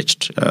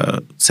stretched,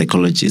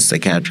 psychologists,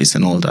 psychiatrists,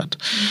 and all that.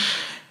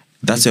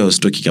 That's why I was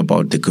talking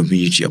about the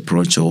community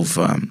approach of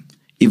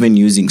even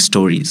using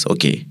stories,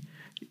 okay.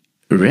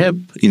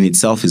 Rape in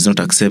itself is not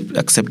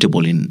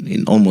acceptable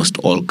in almost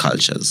all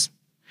cultures.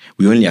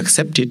 We only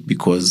accept it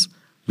because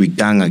we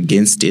gang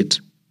against it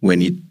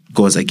when it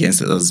goes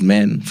against us as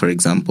men, for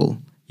example.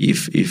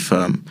 If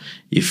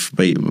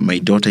my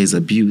daughter is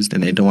abused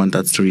and I don't want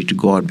that story to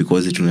go out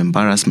because it will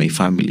embarrass my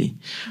family,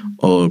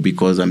 or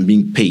because I'm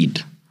being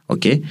paid,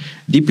 okay?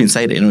 Deep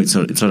inside, I know it's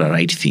not a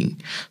right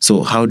thing.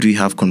 So how do we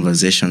have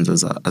conversations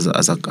as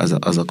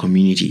a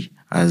community,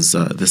 as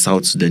the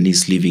South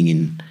Sudanese living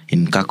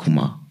in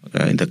Kakuma,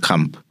 in the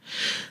camp,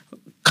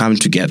 come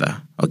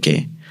together,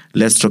 okay?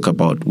 Let's talk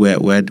about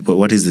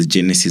what is the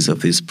genesis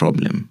of this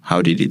problem?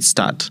 How did it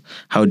start?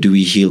 How do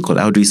we heal?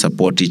 How do we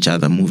support each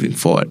other moving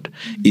forward?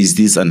 Is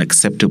this an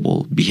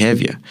acceptable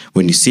behavior?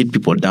 When you sit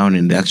people down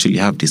and they actually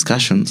have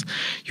discussions,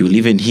 you'll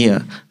even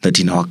hear that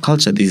in our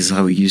culture, this is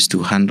how we used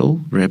to handle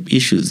rape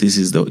issues.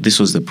 This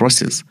was the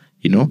process.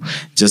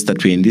 Just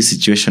that we're in this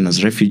situation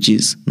as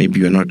refugees, maybe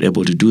we're not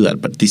able to do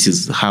that, but this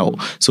is how.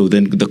 So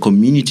then the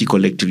community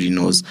collectively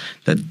knows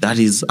that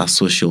is a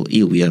social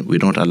ill. We're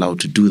not allowed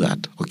to do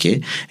that,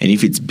 okay? And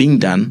if it's being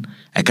done,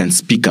 I can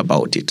speak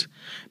about it,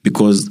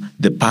 because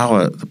the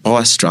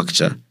power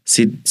structure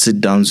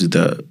sit down with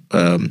the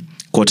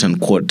quote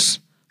unquote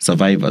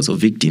survivors or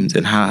victims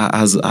and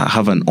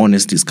have an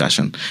honest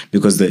discussion,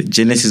 because the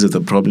genesis of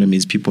the problem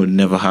is people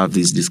never have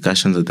these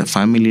discussions at the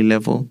family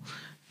level,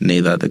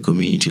 neither at the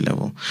community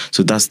level.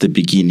 So that's the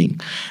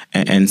beginning.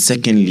 And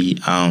secondly,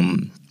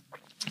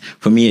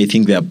 for me, I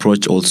think the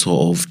approach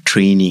also of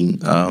training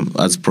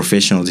as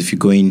professionals, if you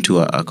go into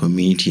a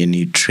community and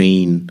you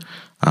train,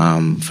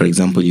 for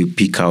example, you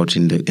pick out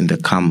in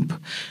the camp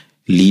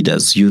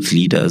leaders, youth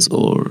leaders,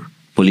 or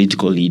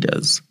political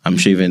leaders. I'm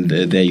sure even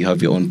there you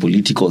have your own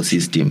political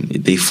system.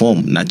 They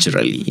form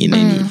naturally in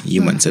any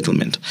human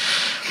settlement.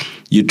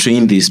 You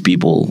train these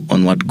people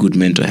on what good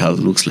mental health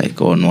looks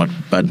like, or on what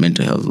bad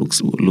mental health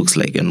looks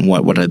like, and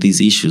what are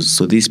these issues.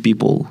 So these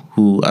people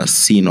who are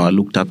seen or are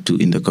looked up to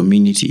in the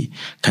community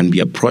can be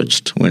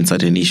approached when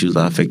certain issues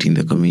are affecting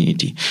the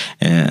community.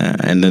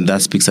 And then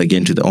that speaks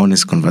again to the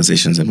honest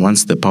conversations. And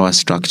once the power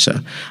structure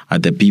are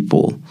the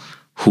people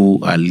who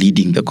are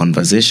leading the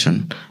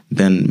conversation,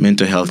 then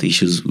mental health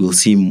issues will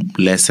see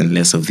less and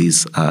less of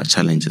these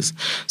challenges.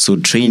 So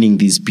training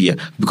these peers,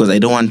 because I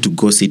don't want to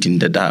go sit in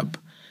Dadaab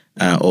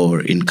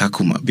or in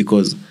Kakuma,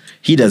 because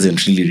he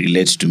doesn't really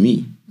relate to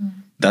me.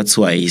 That's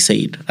why he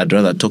said, I'd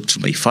rather talk to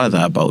my father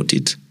about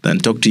it than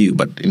talk to you.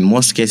 But in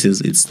most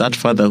cases, it's that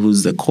father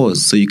who's the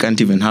cause, so you can't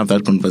even have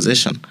that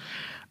conversation.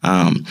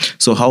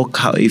 So how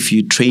if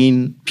you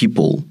train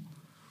people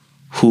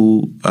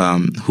who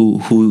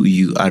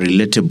you are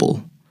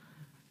relatable,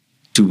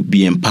 to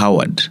be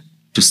empowered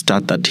to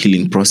start that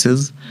healing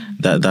process,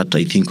 that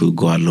I think will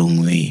go a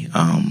long way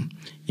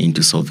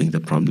into solving the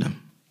problem.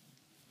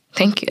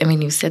 Thank you. I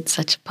mean, you said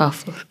such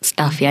powerful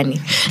stuff, Yani.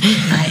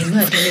 I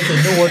know, I don't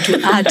even know what to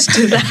add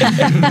to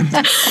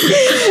that.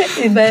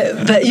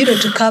 but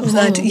to cap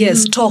that,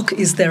 yes, talk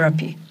is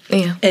therapy.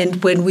 Yeah.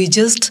 And when we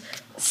just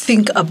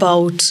think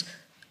about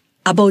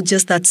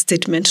just that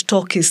statement,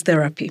 talk is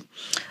therapy.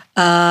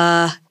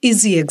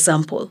 Easy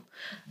example.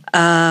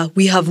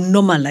 We have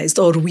normalized,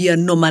 or we are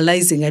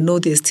normalizing, I know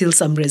there's still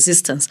some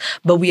resistance,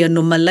 but we are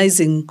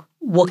normalizing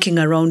walking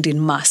around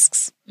in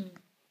masks.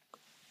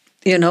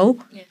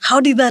 How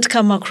did that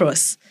come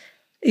across?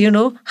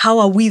 How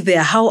are we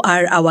there? How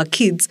are our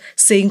kids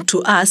saying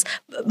to us,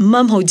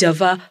 Mam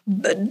hujava,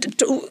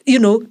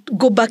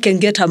 go back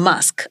and get a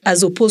mask,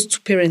 as opposed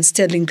to parents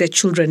telling their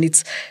children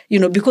it's,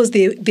 because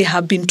they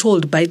have been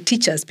told by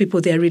teachers,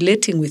 people they are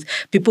relating with,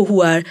 people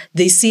who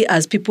they see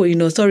as people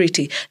in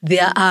authority.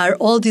 There are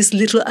all these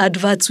little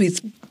adverts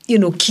with,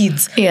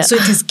 kids. Yeah. So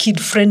it is kid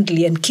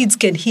friendly and kids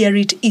can hear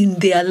it in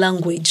their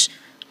language,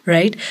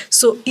 right?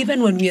 So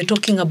even when we are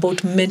talking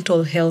about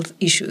mental health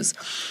issues,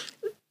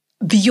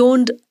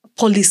 beyond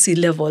policy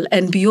level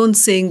and beyond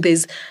saying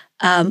there's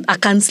a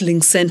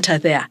counseling center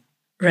there,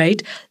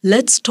 right?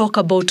 Let's talk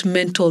about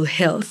mental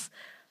health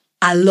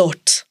a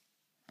lot.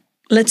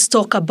 Let's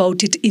talk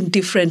about it in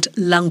different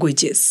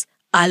languages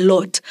a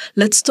lot.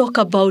 Let's talk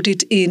about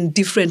it in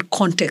different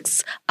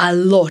contexts a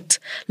lot.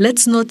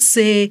 Let's not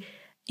say,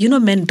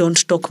 men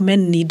don't talk,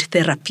 men need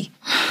therapy.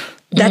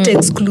 That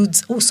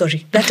excludes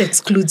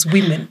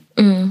women,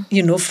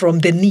 from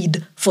the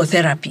need for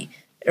therapy,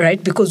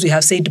 right? Because we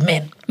have said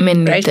men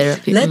need right?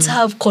 therapy. Let's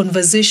have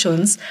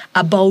conversations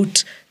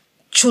about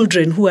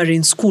children who are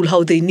in school,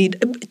 how they need,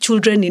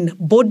 children in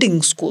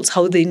boarding schools,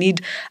 how they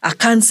need a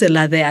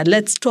counselor there.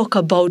 Let's talk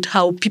about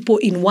how people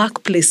in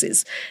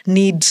workplaces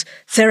need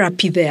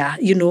therapy there.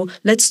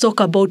 Let's talk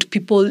about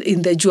people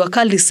in the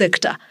Juakali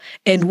sector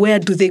and where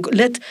do they go.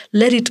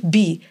 Let it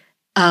be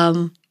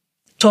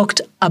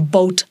talked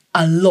about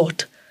a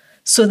lot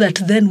so that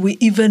then we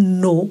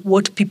even know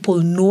what people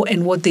know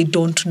and what they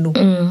don't know.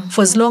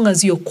 For as long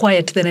as you're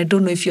quiet, then I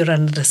don't know if you're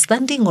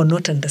understanding or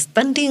not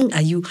understanding.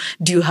 Are you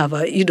getting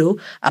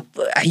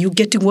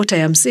what I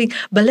am saying?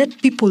 But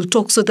let people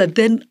talk so that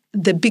then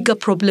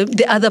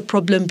the other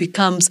problem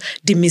becomes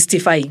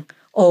demystifying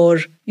or,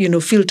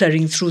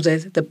 filtering through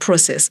the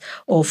process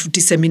of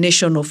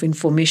dissemination of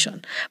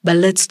information. But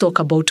let's talk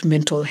about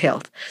mental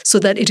health so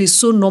that it is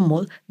so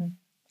normal.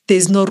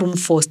 There's no room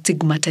for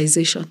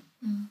stigmatization.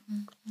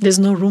 There's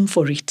no room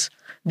for it.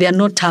 There are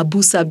no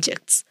taboo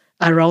subjects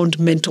around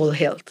mental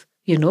health.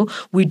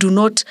 We do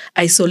not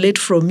isolate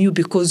from you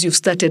because you've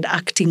started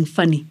acting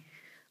funny.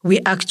 We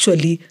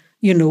actually,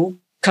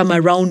 come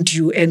around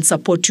you and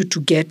support you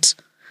to get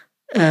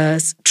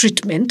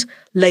treatment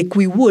like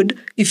we would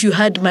if you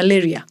had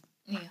malaria.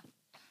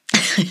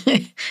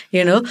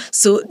 Yeah.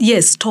 So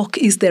yes, talk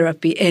is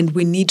therapy and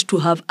we need to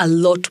have a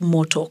lot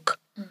more talk.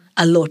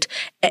 A lot.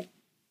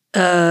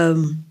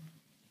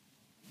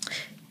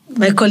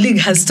 My colleague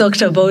has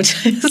talked about,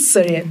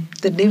 sorry,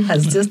 the name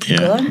has just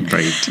gone.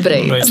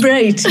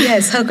 Bright,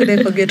 yes, how could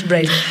I forget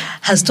Bright?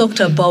 Has talked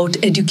about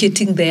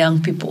educating the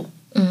young people.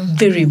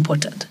 Very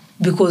important.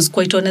 Because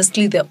quite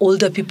honestly, the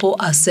older people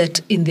are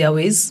set in their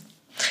ways.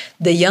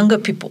 The younger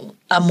people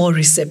are more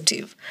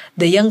receptive.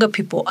 The younger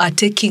people are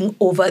taking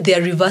over, they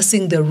are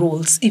reversing the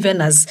roles.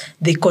 Even as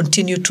they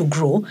continue to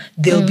grow,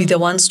 they'll be the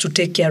ones to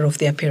take care of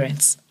their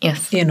parents.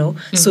 Yes.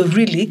 So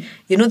really,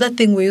 that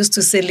thing we used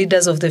to say,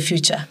 leaders of the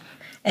future.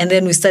 And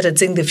then we started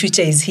saying the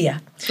future is here.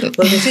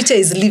 Well, the future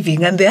is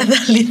living and the other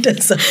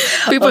leaders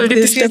people of need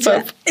the to step future.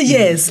 up.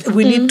 Yes,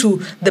 we need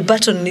to, the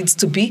baton needs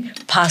to be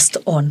passed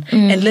on.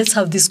 And let's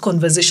have these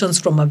conversations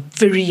from a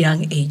very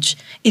young age.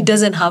 It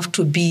doesn't have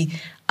to be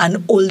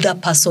an older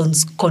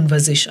person's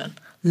conversation.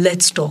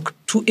 Let's talk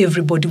to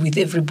everybody, with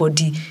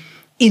everybody,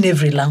 in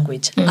every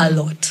language, a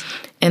lot.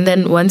 And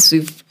then once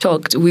we've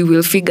talked, we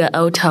will figure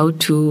out how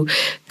to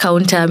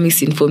counter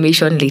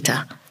misinformation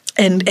later.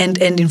 And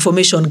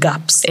information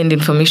gaps.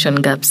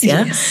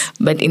 Yeah. Yes.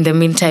 But in the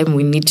meantime,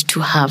 we need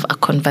to have a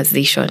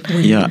conversation.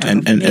 Yeah,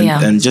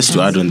 and just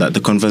to add on that, the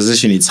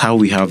conversation, it's how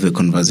we have the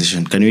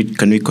conversation. Can we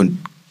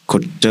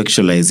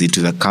contextualize it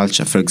to the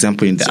culture? For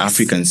example, in the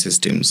African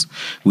systems,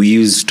 we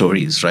use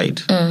stories, right?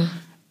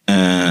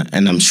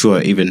 And I'm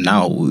sure even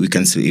now we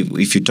can say,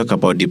 if you talk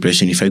about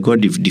depression, if I go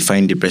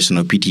define depression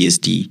or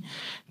PTSD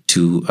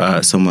to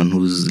someone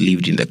who's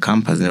lived in the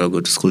campus, never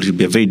go to school, it would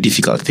be a very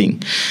difficult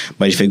thing.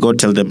 But if I go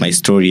tell them my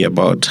story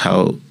about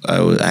how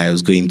I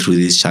was going through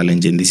this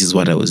challenge and this is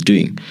what I was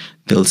doing,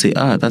 they'll say,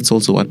 that's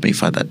also what my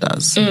father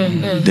does.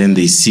 Then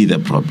they see the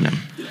problem.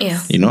 Yeah.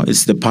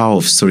 It's the power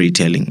of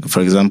storytelling.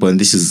 For example, and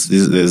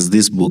there's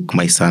this book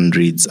my son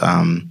reads.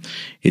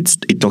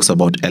 It talks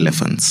about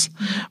elephants,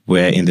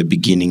 where in the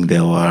beginning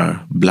there were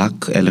black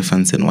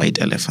elephants and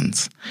white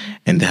elephants,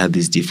 and they had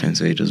this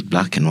difference where it was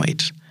black and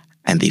white,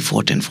 and they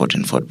fought and fought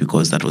and fought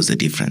because that was the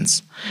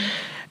difference.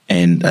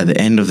 And at the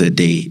end of the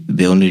day,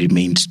 they only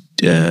remained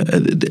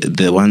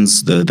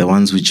the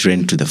ones which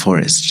ran to the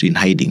forest in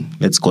hiding.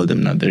 Let's call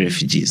them now the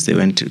refugees. They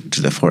went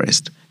to the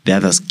forest. The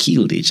others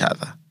killed each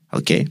other.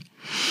 Okay.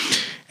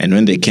 And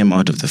when they came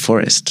out of the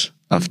forest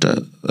after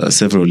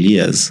several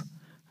years,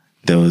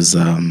 there was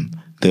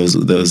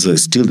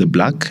still the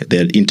black. They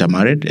had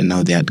intermarried, and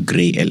now they had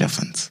gray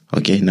elephants.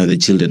 Okay, now the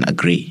children are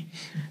gray.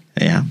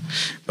 Yeah,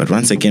 but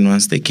once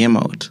they came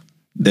out,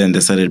 then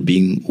there started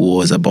being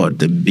wars about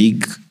the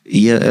big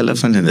ear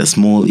elephant and the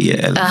small ear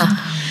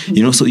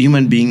elephant. So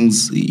human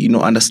beings,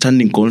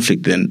 understanding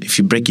conflict. Then, if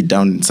you break it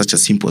down in such a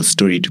simple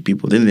story to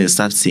people, then they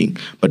start saying,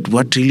 "But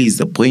what really is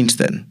the point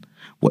then?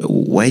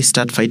 Why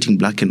start fighting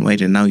black and white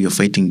and now you're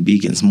fighting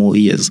big and small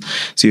ears?"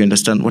 So you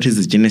understand what is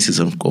the genesis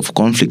of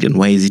conflict and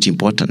why is it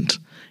important,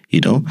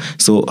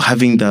 So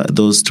having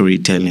those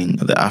storytelling,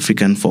 the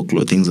African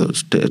folklore things,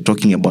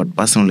 talking about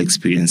personal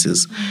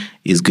experiences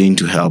is going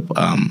to help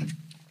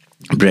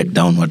break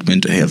down what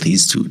mental health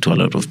is to a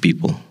lot of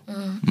people.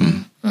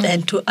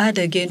 And to add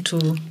again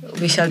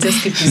we shall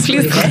just keep this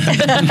going.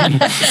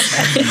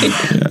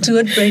 To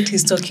what Bright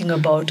is talking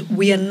about,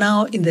 we are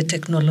now in the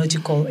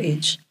technological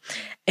age.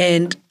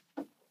 And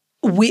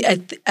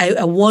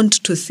I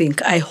want to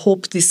think, I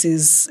hope this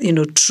is,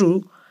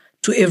 true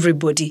to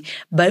everybody,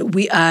 but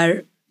we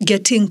are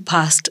getting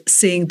past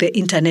saying the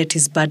internet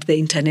is bad.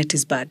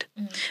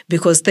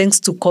 Because thanks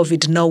to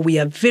COVID, now we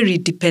are very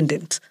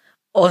dependent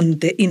on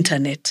the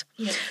internet.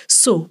 Yeah.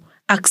 So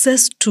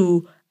access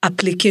to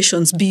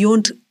applications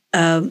beyond,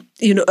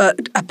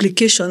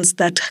 applications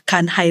that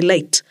can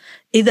highlight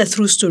either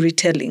through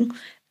storytelling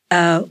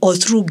or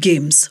through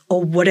games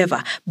or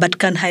whatever, but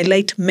can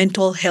highlight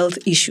mental health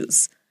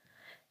issues.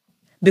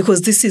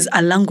 Because this is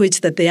a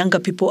language that the younger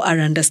people are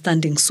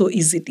understanding so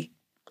easily.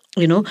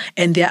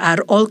 And there are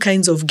all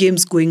kinds of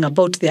games going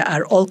about. There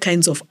are all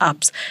kinds of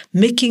apps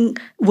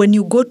when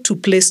you go to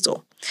Play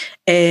Store,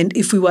 and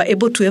if we were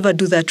able to ever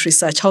do that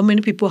research, how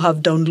many people have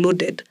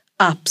downloaded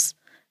apps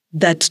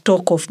that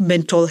talk of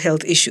mental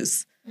health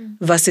issues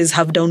versus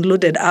have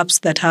downloaded apps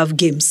that have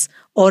games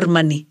or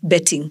money,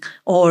 betting,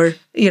 or,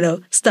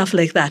 stuff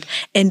like that.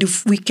 And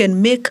if we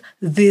can make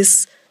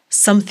this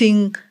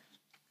something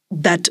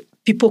that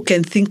people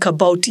can think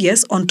about,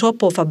 yes, on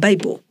top of a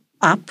Bible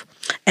app,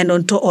 and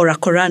or a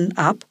Quran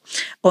app,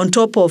 on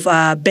top of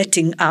a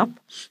betting app,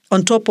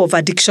 on top of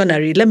a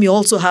dictionary, let me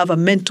also have a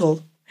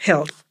mental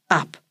health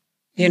app.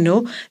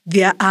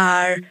 There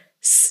are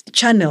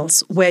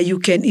channels where you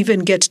can even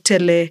get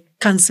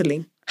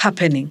tele-counseling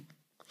happening.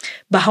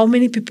 But how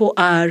many people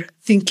are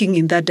thinking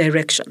in that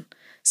direction?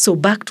 So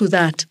back to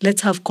that,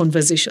 let's have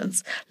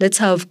conversations. Let's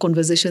have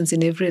conversations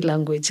in every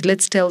language.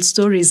 Let's tell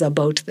stories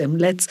about them.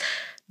 Let's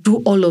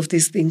do all of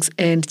these things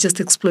and just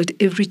exploit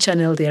every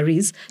channel there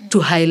is to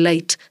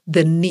highlight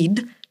the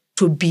need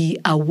to be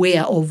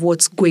aware of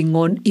what's going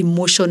on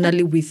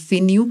emotionally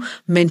within you,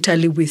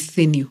 mentally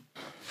within you.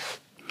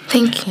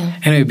 Thank you.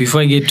 Anyway,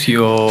 before I get to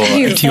your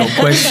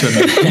question,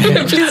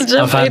 please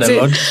jump I've had a in.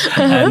 lot.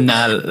 And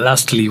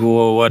lastly,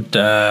 what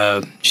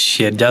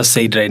she had just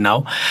said right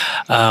now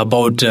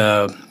about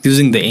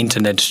using the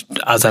internet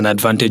as an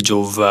advantage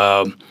of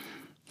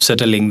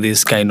settling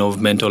this kind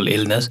of mental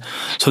illness.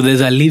 So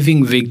there's a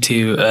living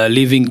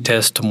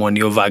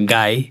testimony of a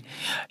guy.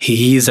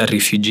 He is a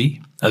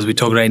refugee. As we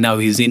talk right now,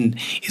 he's in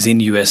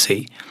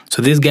USA.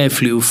 So this guy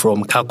flew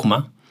from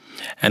Kakuma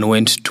and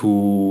went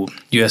to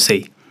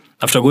USA.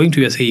 After going to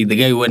USA, the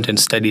guy went and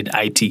studied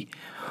IT.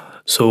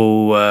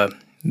 So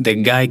the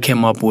guy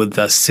came up with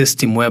a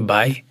system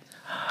whereby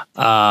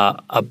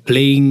a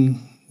playing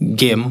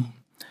game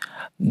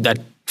that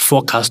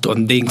focused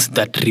on things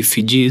that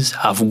refugees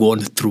have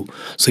gone through.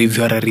 So if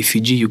you're a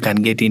refugee, you can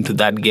get into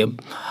that game,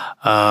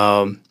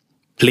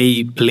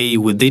 play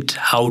with it,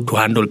 how to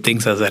handle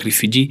things as a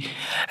refugee.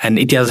 And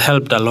it has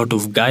helped a lot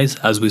of guys.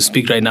 As we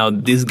speak right now,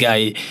 this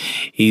guy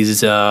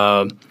is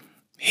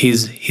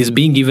he's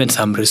being given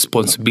some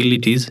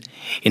responsibilities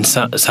in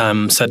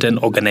some certain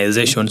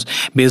organizations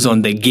based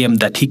on the game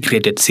that he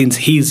created. Since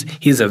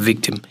he's a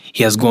victim,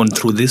 he has gone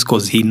through this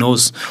because he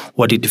knows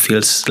what it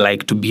feels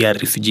like to be a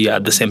refugee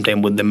at the same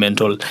time with the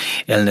mental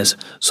illness.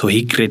 So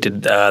he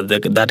created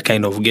that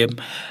kind of game.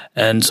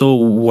 And so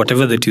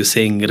whatever that you're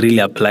saying really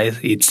applies.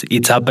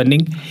 It's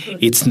happening.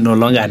 It's no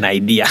longer an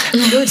idea.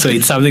 So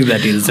it's something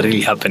that is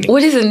really happening.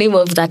 What is the name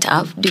of that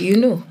app? Do you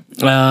know?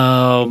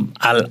 I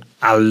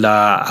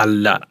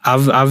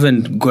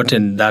haven't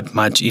gotten that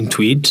much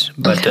into it,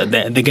 but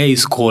the guy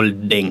is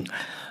called Deng.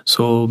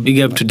 So big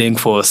up to Deng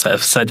for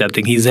such a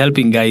thing. He's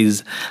helping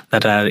guys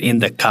that are in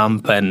the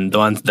camp and the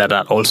ones that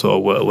are also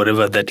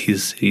wherever that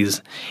he's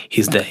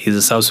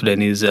a South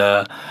Sudanese.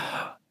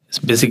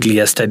 Basically, he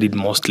has studied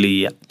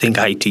mostly, I think,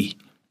 IT.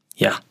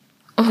 Yeah.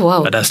 Oh,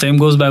 wow. But as time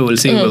goes by, we'll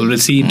see. We'll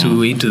see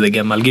into the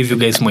game. I'll give you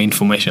guys more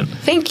information.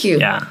 Thank you.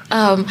 Yeah.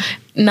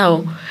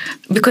 Now,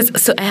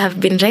 because I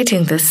have been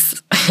writing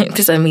these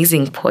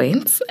amazing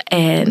points,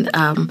 and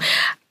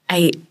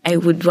I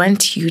would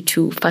want you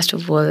to first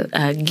of all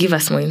give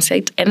us more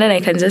insight, and then I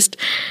can just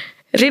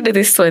read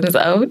these ones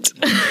out,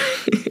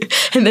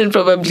 and then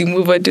probably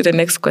move on to the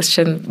next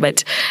question.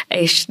 But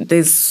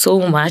there's so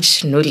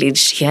much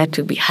knowledge here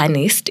to be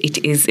harnessed.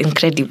 It is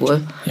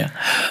incredible. Yeah.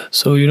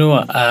 So,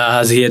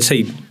 as he had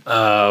said,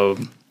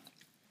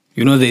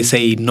 they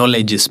say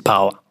knowledge is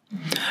power.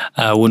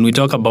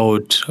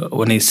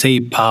 When I say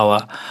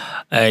power,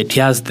 it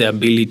has the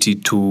ability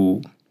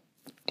to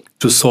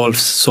solve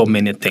so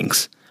many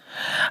things.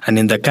 And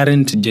in the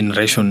current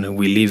generation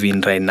we live in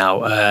right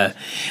now,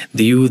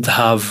 the youth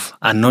have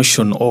a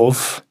notion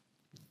of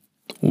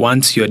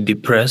once you're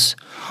depressed,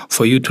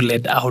 for you to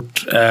let out,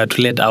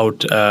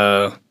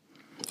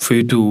 for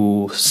you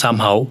to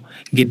somehow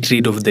get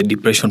rid of the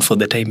depression for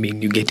the time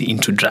being, you get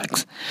into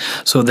drugs.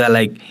 So they're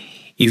like,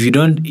 if you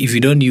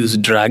don't use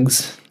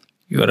drugs,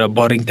 you're a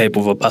boring type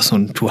of a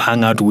person to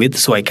hang out with,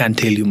 so I can't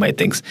tell you my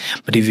things.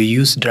 But if you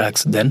use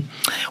drugs, then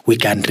we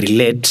can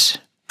relate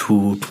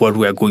to what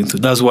we are going through.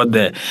 That's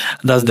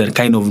the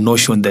kind of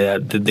notion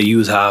that the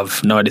youth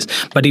have nowadays.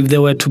 But if they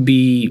were to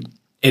be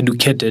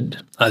educated,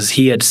 as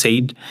he had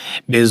said,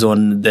 based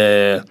on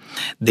the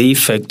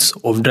effects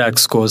of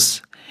drugs,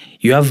 because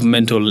you have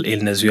mental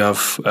illness, you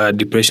have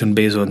depression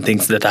based on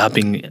things that are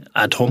happening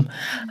at home.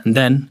 And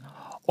then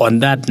on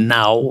that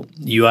now,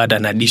 you add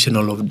an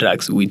additional of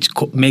drugs, which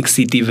makes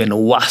it even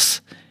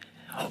worse.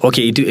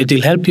 Okay, it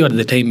will help you at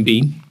the time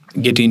being,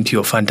 get into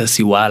your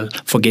fantasy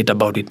world, forget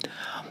about it.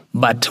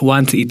 But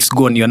once it's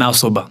gone, you're now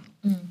sober.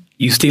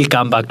 You still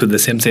come back to the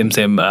same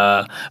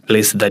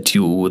place that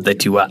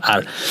you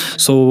are.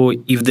 So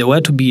if they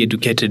were to be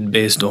educated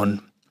based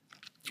on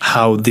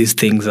how these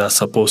things are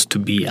supposed to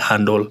be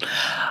handled,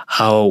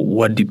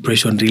 what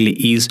depression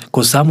really is,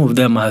 because some of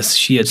them, as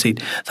she had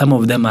said, some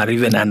of them are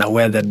even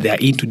unaware that they are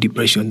into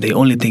depression. They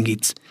only think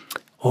it's,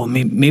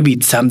 maybe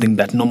it's something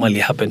that normally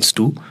happens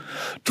to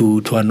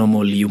a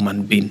normal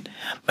human being.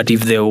 But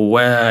if they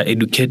were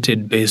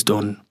educated based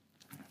on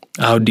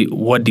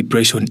what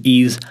depression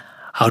is,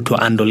 how to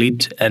handle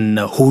it, and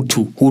who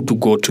to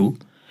go to,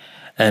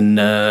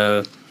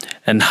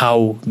 and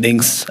how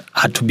things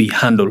had to be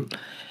handled.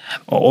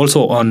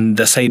 Also on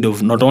the side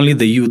of not only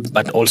the youth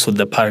but also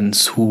the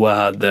parents who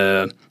are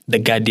the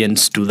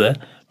guardians to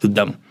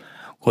them,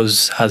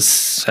 because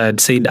as I had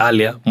said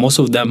earlier, most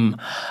of them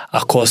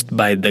are caused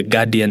by the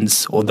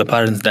guardians or the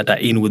parents that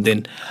are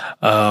within.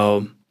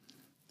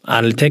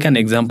 I'll take an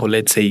example,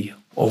 let's say,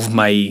 of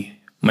my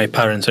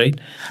parents, right?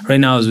 Right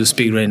now, as we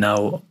speak right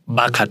now,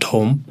 back at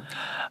home,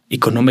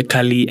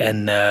 economically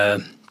and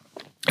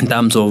in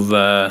terms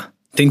of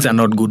things are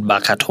not good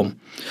back at home.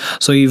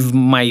 So if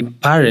my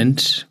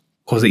parent,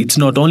 because it's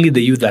not only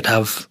the youth that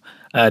have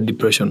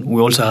depression, we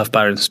also have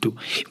parents too.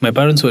 If my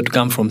parents were to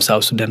come from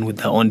South Sudan with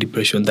their own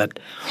depression, that,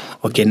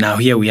 okay, now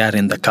here we are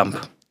in the camp.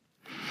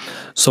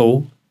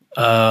 So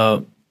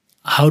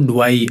how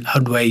do I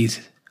raise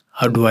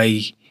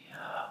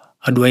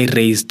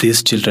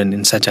these children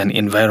in such an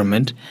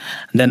environment?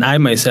 And then I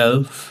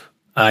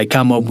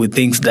come up with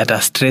things that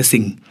are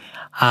stressing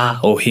her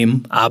or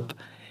him up.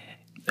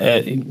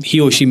 He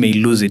or she may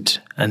lose it,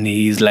 and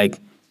he's like,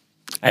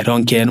 I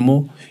don't care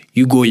anymore.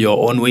 You go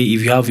your own way.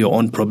 If you have your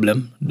own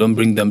problem, don't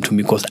bring them to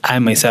me, because I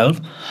myself,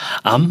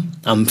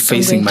 I'm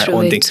facing my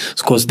own thing.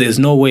 Because there's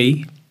no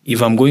way,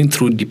 if I'm going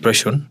through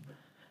depression,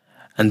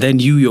 and then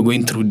you're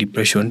going through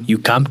depression, you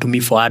come to me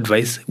for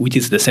advice, which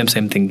is the same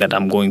thing that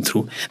I'm going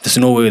through. There's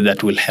no way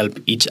that will help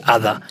each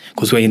other,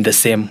 because we're in the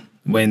same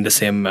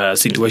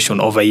situation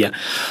over here.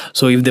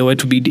 So if they were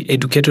to be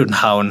educated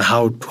on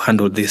how to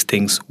handle these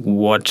things,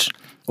 what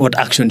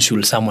action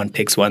should someone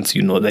take once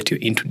you know that you're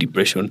into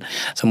depression,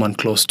 someone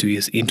close to you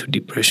is into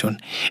depression,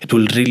 it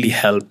will really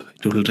help.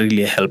 It will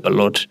really help a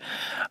lot.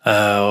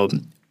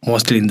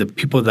 Mostly in the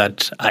people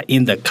that are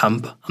in the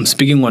camp. I'm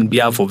speaking on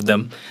behalf of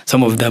them.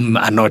 Some of them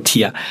are not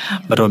here,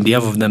 but on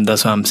behalf of them,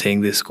 that's why I'm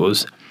saying this,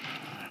 because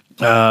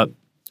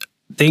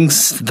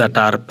things that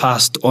are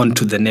passed on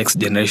to the next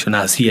generation,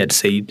 as he had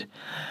said,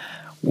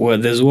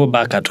 there's war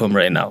back at home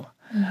right now.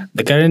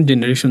 The current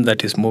generation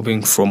that is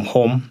moving from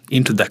home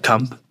into the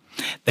camp,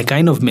 the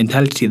kind of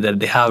mentality that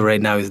they have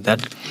right now is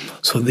that,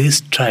 so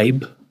this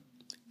tribe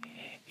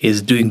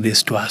is doing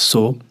this to us,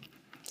 so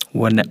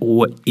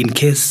in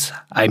case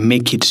I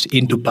make it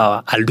into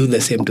power, I'll do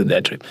the same to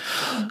that tribe.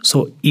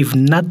 So if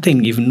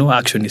no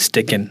action is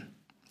taken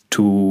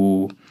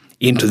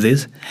into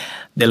this,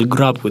 they'll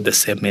grow up with the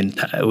same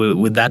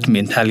with that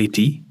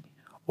mentality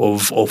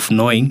of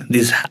knowing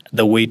this is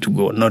the way to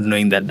go, not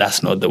knowing that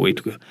that's not the way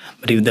to go.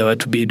 But if they were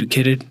to be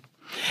educated,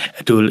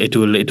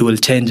 it will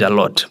change a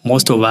lot.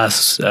 Most of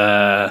us,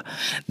 the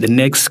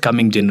next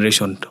coming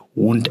generation,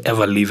 won't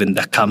ever live in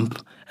the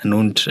camp and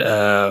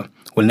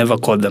will never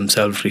call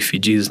themselves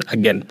refugees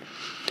again.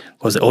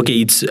 Because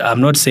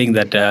I'm not saying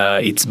that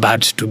it's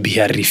bad to be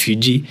a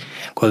refugee,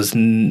 because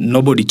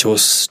nobody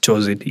chose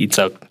it. It's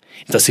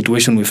a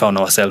situation we found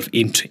ourselves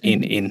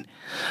in.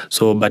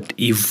 So, but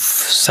if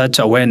such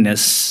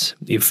awareness,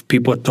 if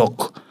people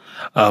talk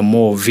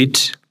more of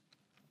it,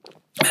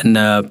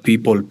 and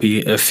people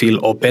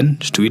feel open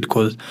to it,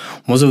 because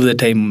most of the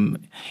time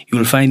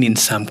you'll find in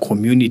some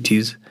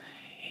communities,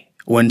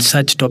 when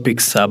such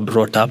topics are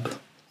brought up,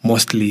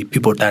 mostly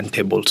people turn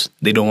tables.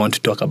 They don't want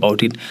to talk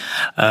about it.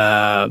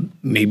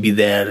 Maybe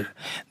they're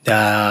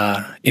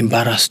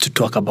embarrassed to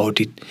talk about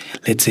it.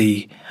 Let's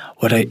say,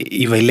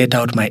 if I let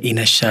out my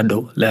inner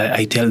shadow,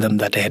 I tell them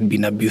that I had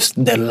been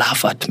abused, they'll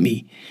laugh at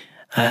me.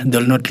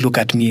 They'll not look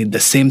at me the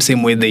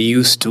same way they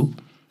used to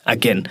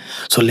again.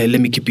 So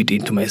let me keep it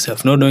into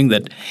myself. Not knowing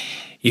that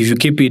if you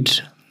keep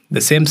it,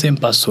 the same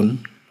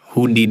person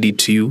who did it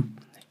to you,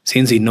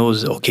 since he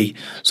knows, okay,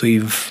 so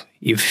if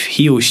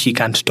he or she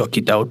can't talk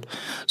it out,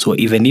 so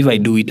even if I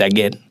do it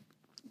again,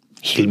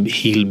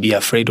 he'll be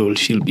afraid or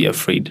she'll be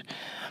afraid.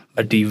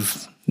 But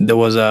if there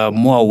was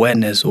more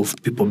awareness of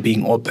people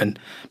being open,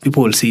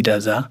 people will see it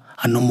as a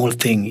normal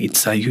thing.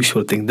 It's a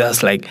usual thing.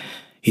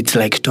 It's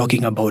like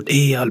talking about,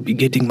 hey, I'll be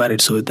getting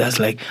married, so that's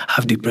like, I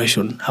have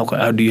depression.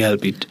 How do you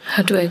help it?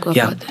 How do I go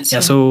about this?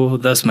 Yeah, so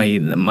that's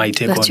my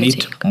take on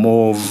it.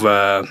 More of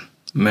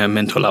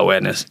mental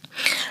awareness.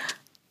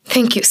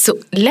 Thank you. So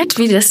let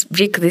me just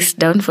break this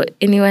down for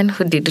anyone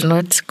who did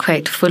not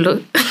quite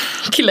follow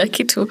Kila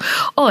Kitu,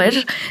 or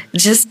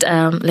just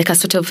like a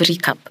sort of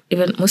recap,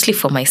 even mostly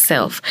for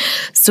myself.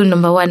 So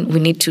number one, we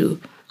need to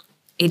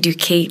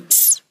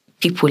educate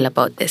people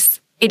about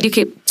this.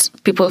 Educate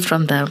people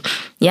from the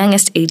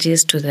youngest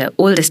ages to the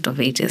oldest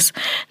of ages.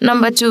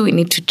 Number two, we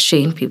need to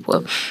train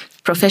people.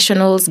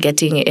 Professionals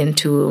getting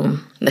into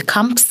the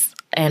camps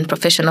and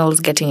professionals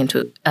getting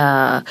into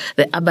the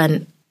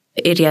urban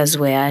areas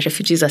where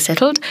refugees are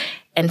settled,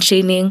 and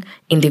training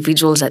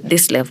individuals at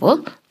this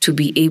level to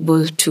be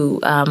able to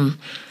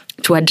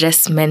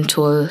address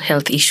mental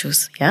health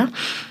issues. Yeah.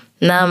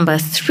 Number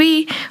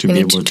three, to be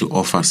able to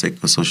offer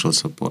psychosocial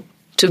support.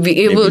 To be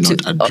able Maybe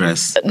to not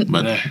address,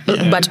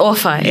 but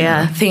offer.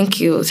 Yeah. Thank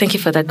you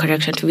for that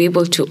correction. To be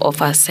able to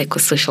offer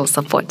psychosocial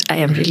support. I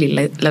am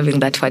really loving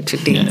that word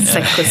today.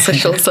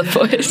 Psychosocial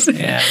support.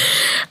 Yeah.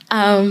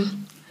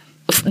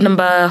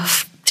 Number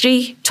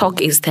three,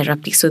 talk is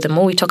therapy. So the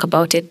more we talk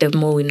about it, the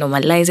more we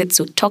normalize it.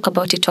 So talk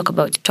about it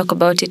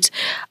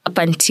up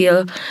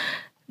until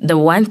the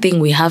one thing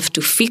we have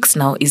to fix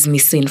now is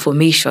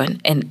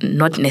misinformation and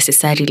not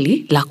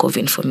necessarily lack of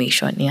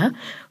information. Yeah,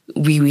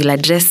 we will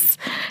address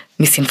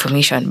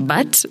misinformation,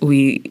 but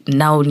we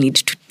now need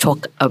to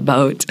talk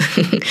about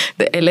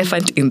the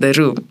elephant in the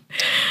room.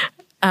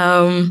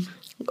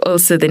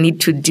 Also, the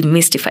need to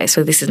demystify.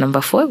 So this is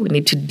number four. We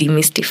need to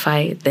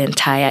demystify the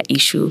entire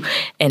issue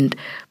and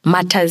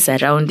matters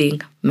surrounding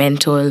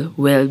mental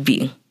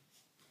well-being.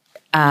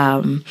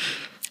 And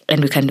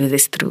we can do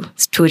this through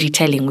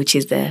storytelling, which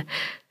is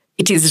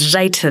it is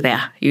right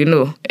there,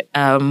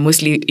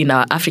 mostly in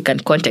our African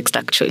context,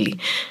 actually.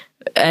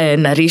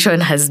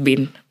 Narration has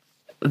been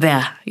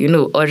there,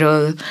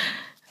 oral,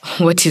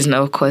 what is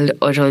now called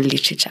oral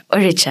literature.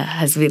 Orature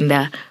has been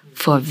there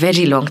for a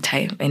very long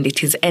time, and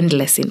it is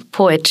endless in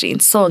poetry, in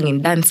song,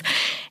 in dance.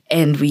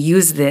 And we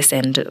use this,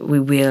 and we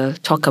will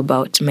talk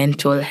about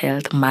mental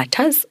health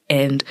matters,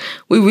 and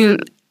we will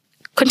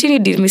continue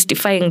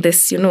demystifying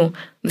this,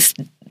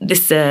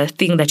 this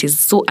thing that is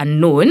so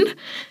unknown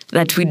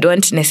that we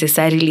don't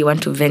necessarily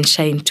want to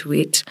venture into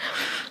it.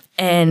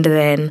 And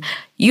then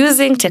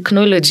using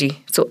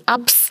technology, so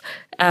apps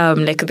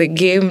like the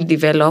game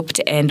developed,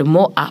 and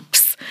more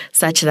apps,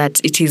 such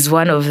that it is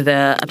one of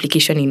the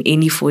application in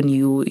any phone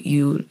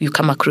you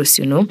come across,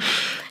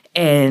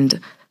 And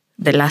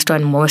the last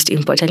one, most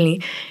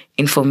importantly,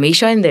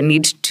 information, the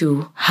need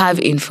to have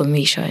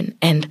information.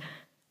 And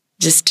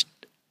just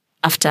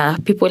after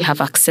people have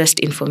accessed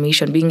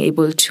information, being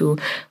able to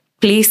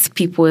place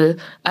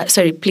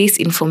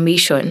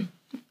information,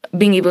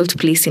 being able to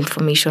place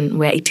information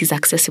where it is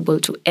accessible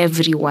to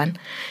everyone.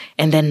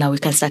 And then now we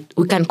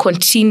can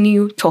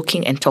continue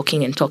talking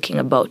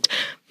about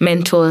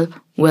mental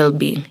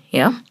well-being.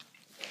 Yeah.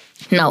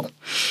 Now,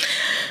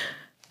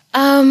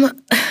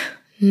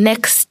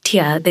 next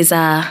year there's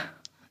a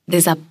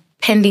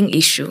pending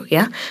issue.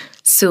 Yeah.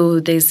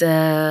 So there's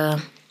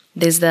the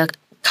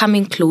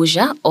coming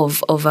closure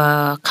of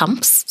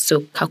camps. So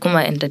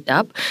Kakuma and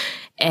Dadaab,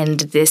 and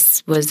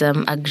this was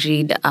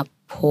agreed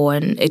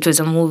upon. It was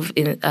a move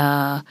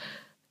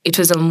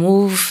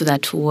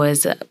that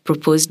was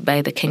proposed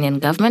by the Kenyan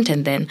government,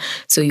 and then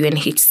so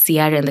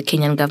UNHCR and the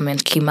Kenyan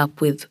government came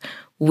up with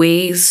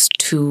ways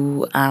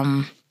to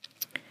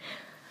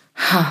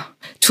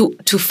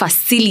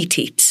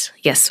facilitate.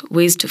 Yes,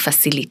 ways to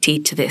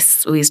facilitate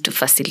this. Ways to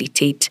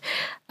facilitate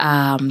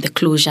the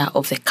closure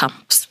of the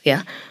camps.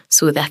 Yeah.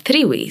 So there are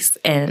three ways,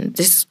 and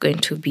this is going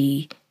to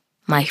be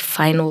my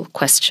final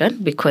question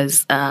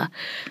because,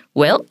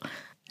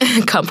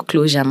 camp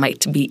closure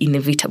might be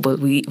inevitable.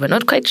 We're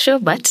not quite sure,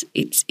 but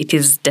it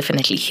is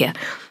definitely here.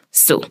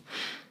 So,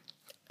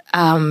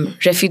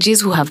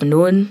 refugees who have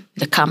known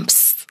the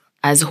camps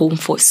as home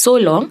for so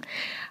long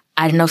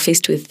are now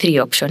faced with three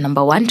options.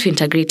 Number one, to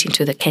integrate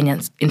into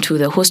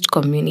the host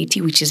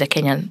community, which is a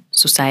Kenyan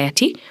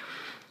society.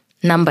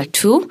 Number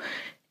two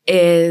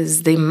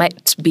is they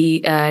might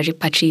be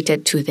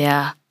repatriated to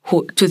their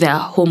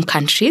home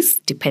countries,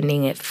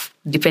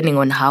 depending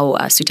on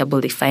how suitable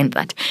they find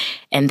that.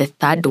 And the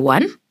third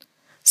one,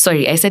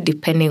 sorry, I said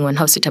depending on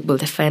how suitable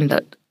they find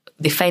that,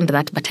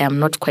 but I am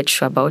not quite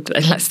sure about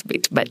the last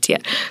bit. But yeah,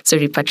 so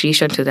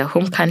repatriation to their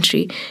home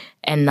country.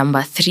 And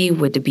number three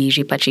would be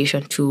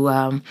repatriation to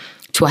a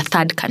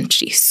third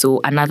country, so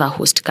another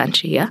host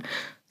country. Yeah.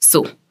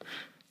 So,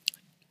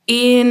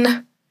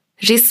 in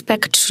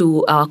respect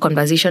to our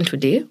conversation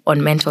today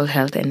on mental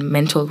health and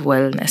mental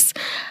wellness,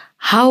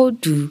 how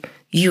do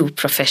you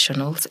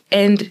professionals,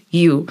 and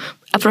you,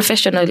 a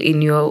professional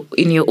in your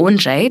own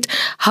right,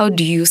 how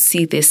do you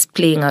see this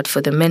playing out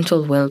for the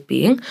mental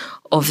well-being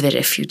of the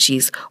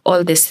refugees?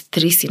 All these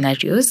three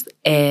scenarios,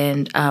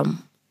 and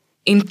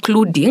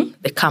including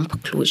the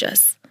camp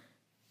closures.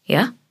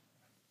 Yeah?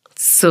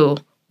 So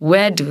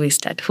where do we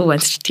start? Who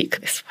wants to take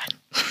this one?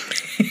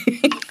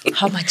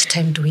 How much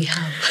time do we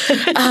have?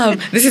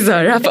 This is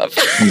our wrap-up.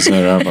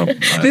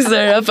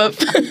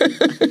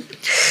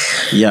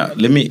 Yeah,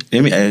 let me.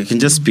 I can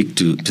just speak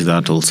to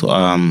that also.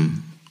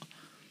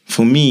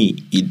 for me,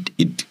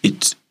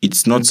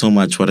 it's not so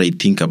much what I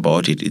think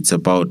about it. It's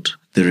about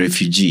the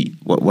refugee.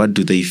 What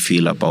do they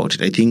feel about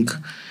it? I think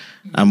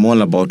I'm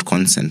all about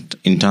consent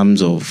in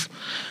terms of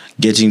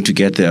getting to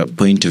get their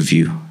point of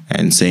view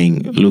and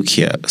saying, look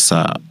here,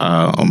 sir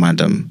or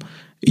madam,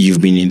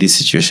 you've been in this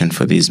situation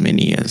for these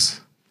many years.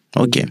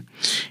 Okay.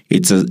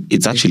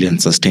 It's actually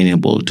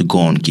unsustainable to go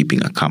on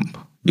keeping a camp,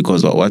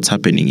 because what's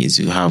happening is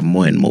you have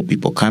more and more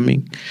people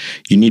coming.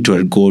 You need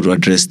to go to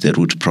address the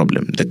root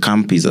problem. The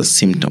camp is a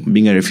symptom.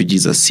 Being a refugee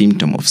is a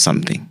symptom of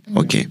something.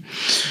 Okay.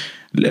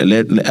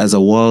 As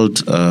a world,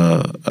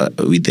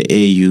 with the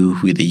AU,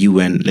 with the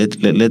UN,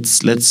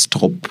 let's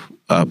stop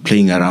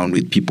playing around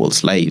with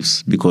people's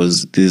lives,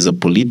 because there's a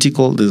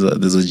geopolitical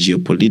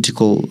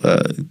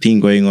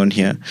thing going on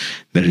here.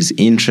 There is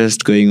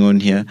interest going on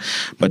here.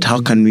 But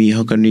how can we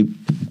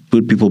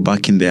put people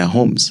back in their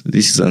homes?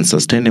 This is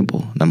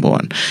unsustainable, number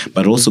one.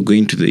 But also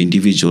going to the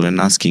individual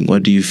and asking,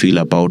 what do you feel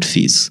about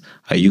this?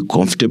 Are you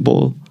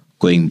comfortable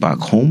going back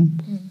home?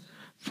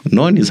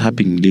 No one is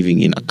happy living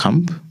in a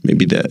camp.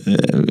 Maybe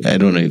I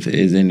don't know if there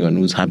is anyone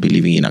who's happy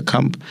living in a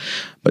camp.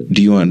 But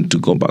do you want to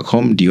go back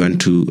home? Do you want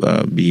to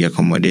be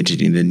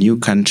accommodated in the new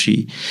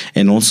country?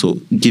 And also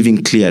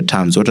giving clear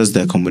terms. What does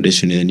the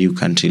accommodation in the new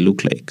country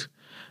look like?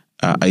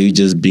 Are you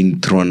just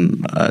being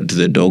thrown to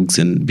the dogs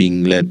and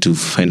being led to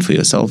fend for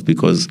yourself?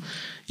 Because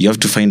you have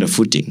to find a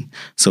footing.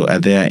 So are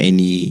there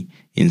any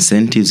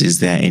incentives? Is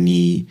there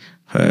any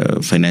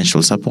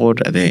financial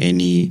support? Are there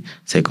any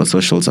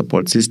psychosocial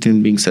support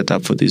system being set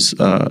up for these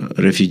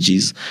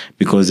refugees?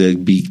 Because they'll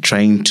be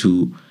trying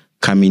to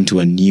come into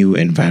a new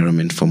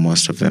environment for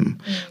most of them,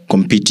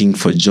 competing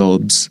for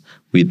jobs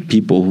with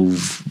people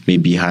who've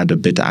maybe had a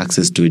better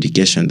access to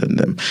education than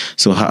them.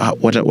 So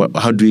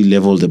how do we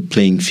level the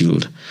playing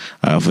field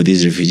for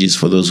these refugees,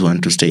 for those who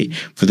want to stay,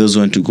 for those who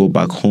want to go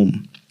back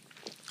home?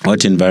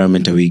 What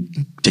environment are we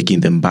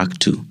taking them back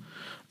to?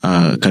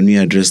 Can we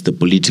address the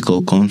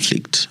political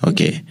conflict?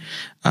 Okay.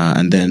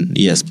 And then,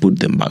 yes, put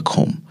them back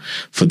home.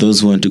 For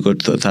those who want to go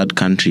to the third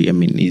country, I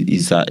mean,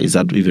 is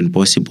that even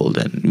possible?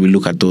 Then we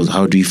look at those.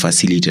 How do we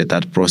facilitate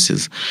that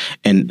process?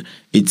 And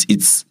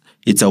it's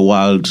a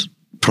world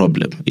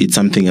problem. It's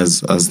something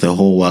as the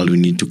whole world we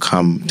need to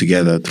come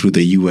together through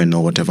the UN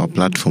or whatever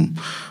platform.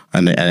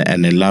 And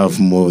I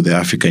love more the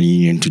African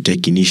Union to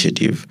take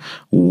initiative.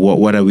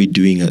 What are we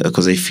doing?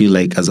 Because I feel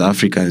like as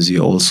Africans, we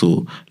are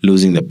also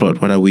losing the plot.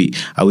 What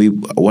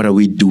are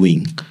we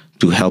doing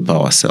to help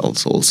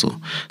ourselves also?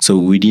 So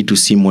we need to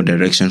see more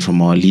direction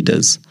from our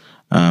leaders.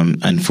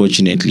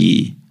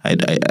 Unfortunately,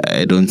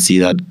 I don't see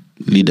that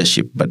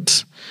leadership,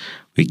 but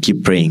we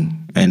keep praying.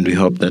 And we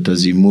hope that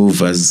as we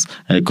move,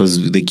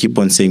 because they keep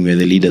on saying we're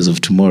the leaders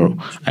of tomorrow,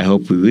 I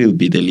hope we will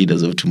be the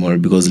leaders of tomorrow,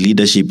 because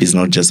leadership is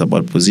not just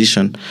about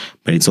position,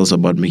 but it's also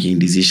about making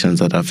decisions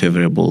that are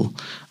favorable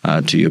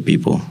to your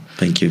people.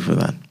 Thank you for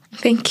that.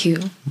 Thank you.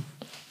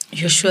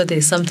 You're sure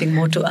there's something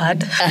more to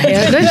add?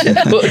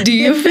 Do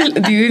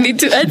you need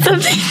to add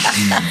something?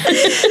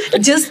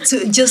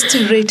 just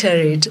to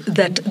reiterate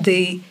that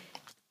the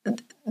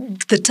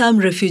term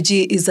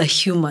refugee is a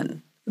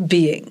human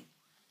being.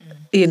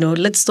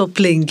 Let's stop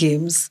playing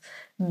games.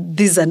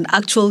 This is an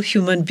actual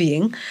human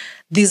being.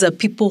 These are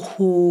people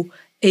who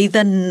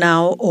either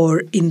now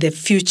or in the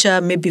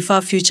future, maybe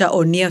far future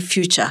or near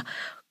future,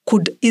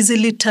 could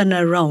easily turn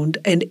around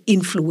and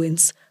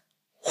influence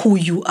who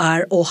you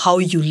are or how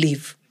you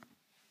live.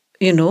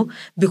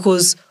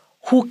 Because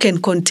who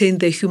can contain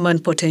the human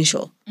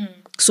potential?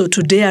 So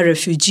today a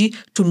refugee,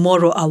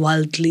 tomorrow a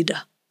world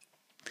leader.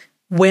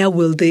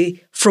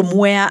 From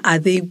where are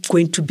they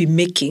going to be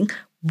making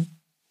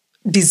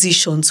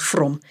decisions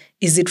from?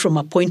 Is it from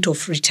a point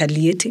of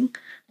retaliating?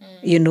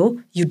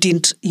 You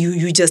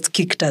just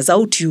kicked us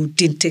out, you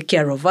didn't take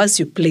care of us,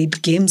 you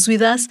played games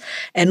with us,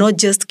 and not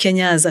just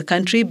Kenya as a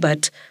country,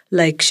 but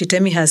like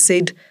Shitemi has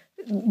said,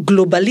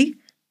 globally,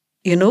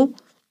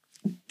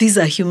 these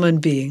are human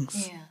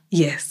beings. Yeah.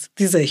 Yes,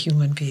 these are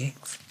human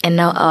beings. And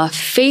now our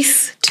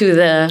face to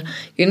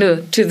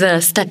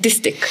the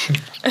statistic.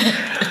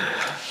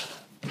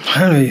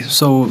 Anyway,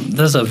 so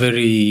that's a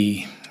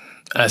very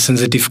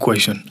sensitive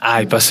question.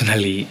 I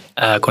personally,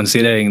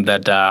 considering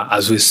that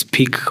as we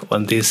speak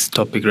on this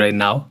topic right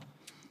now,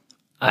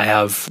 I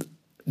have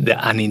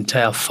an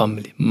entire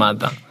family,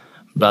 mother,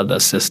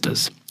 brothers,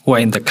 sisters, who are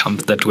in the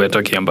camp that we're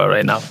talking about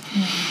right now.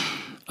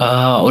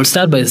 I'll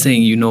start by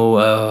saying,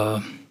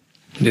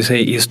 they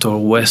say East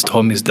or West,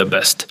 home is the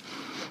best.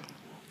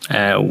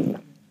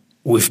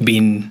 We've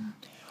been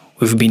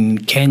in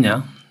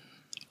Kenya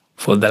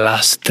for the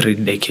last 3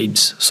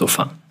 decades so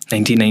far.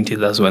 1990,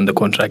 that's when the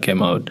contract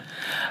came out.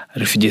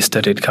 Refugees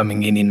started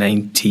coming in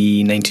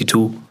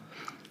 1992.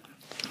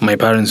 My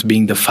parents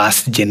being the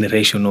first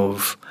generation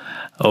of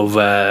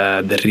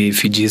the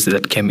refugees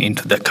that came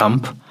into the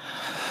camp.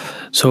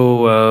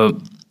 So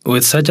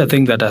with such a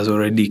thing that has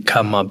already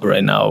come up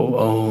right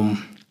now,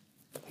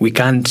 we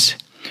can't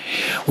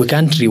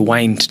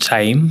rewind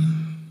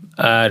time,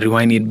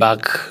 rewind it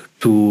back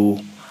to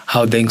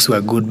how things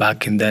were good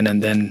back in then,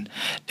 and then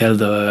tell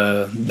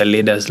the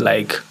leaders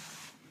like,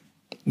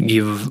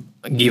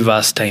 give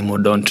us time or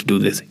don't do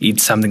this.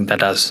 It's something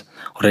that has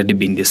already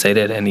been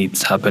decided and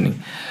it's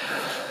happening.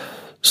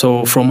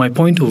 So from my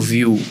point of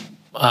view,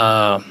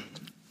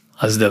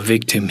 as the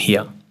victim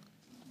here,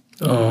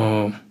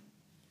 Kakuma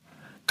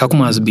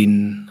has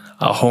been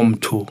a home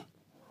to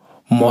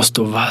most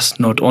of us,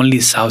 not only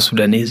South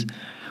Sudanese.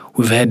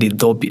 We've had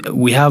Ethiopia.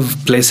 We have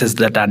places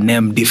that are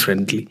named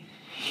differently.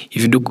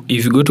 If you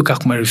go to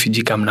Kakuma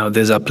refugee camp now,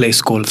 there's a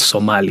place called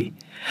Somali.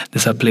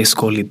 There's a place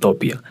called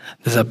Ethiopia.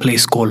 There's a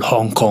place called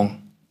Hong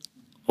Kong.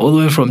 All the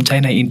way from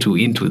China into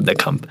the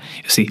camp.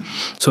 You see,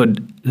 so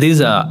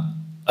these are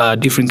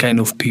different kind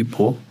of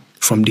people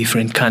from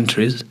different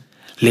countries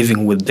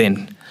living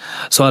within.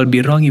 So I'll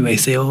be wrong if I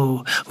say,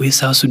 oh, we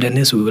South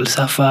Sudanese, we will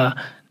suffer.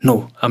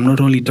 No, I'm not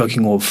only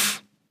talking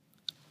of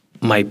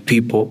my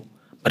people,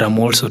 but I'm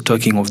also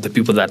talking of the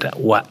people that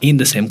were in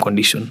the same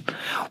condition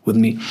with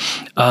me.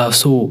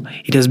 So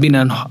it has been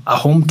a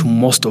home to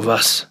most of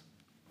us.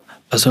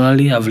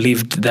 Personally, I've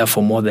lived there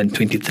for more than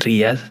 23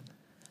 years.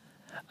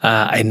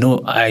 I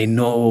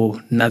know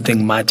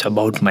nothing much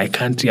about my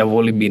country. I've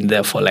only been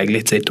there for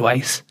let's say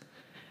twice.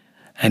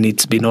 And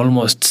it's been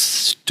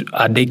almost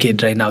a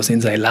decade right now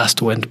since I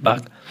last went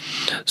back.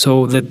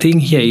 So the thing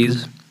here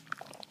is,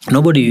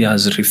 nobody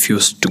has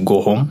refused to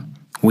go home.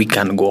 We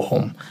can go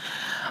home.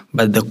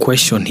 But the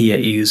question here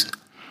is,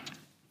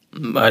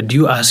 do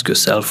you ask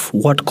yourself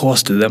what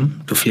caused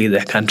them to flee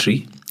their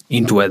country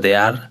into where they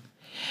are?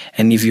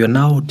 And if you're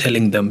now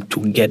telling them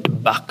to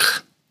get back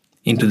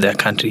into their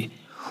country,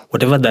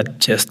 whatever that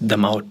chased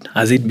them out,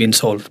 has it been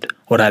solved?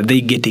 Or are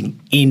they getting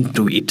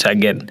into it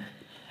again?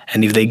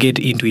 And if they get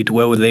into it,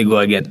 where will they go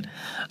again?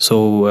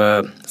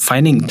 So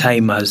finding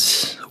time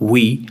as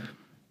resettling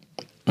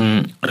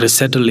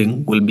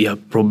will be a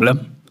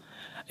problem.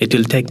 It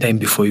will take time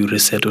before you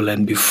resettle,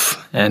 and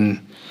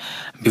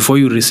before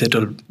you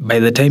resettle, by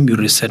the time you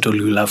resettle,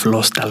 you'll have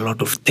lost a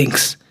lot of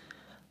things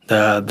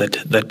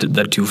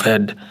that you've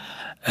had.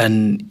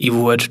 And if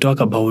we were to talk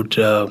about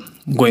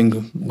going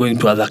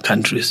to other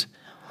countries,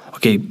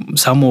 okay,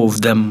 some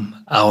of them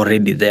are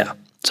already there.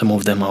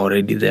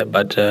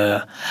 But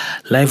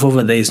life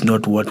over there is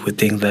not what we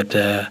think that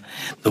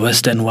the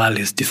Western world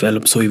is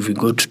developed. So if we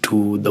go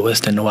to the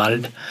Western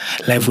world,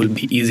 life will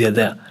be easier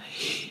there.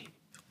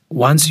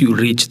 Once you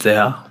reach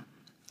there,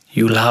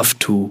 you'll have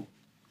to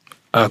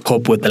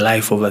cope with the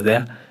life over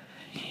there.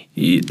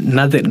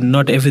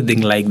 Not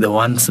everything like the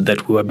ones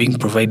that we were being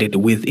provided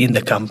with in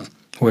the camp.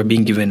 We're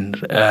being given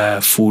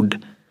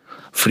food,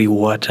 free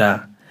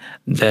water.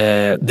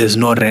 There's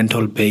no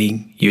rental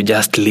paying. You're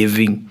just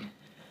living.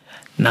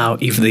 Now,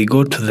 if they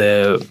go to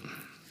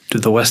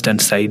the western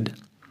side,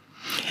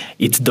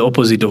 it's the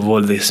opposite of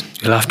all this.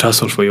 You'll have to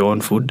hustle for your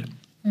own food,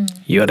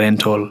 your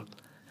rental,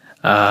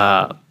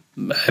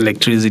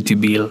 electricity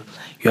bill.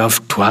 You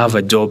have to have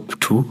a job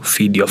to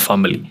feed your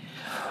family.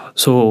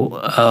 So,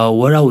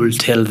 what I will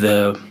tell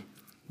the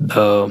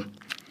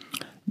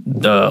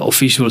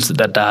officials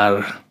that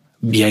are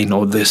behind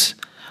all this,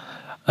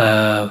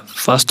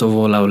 first of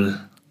all,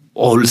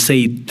 I'll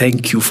say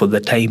thank you for the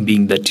time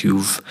being that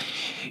you've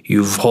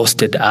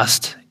hosted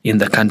us in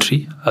the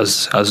country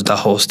as the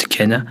host,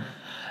 Kenya.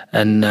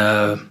 And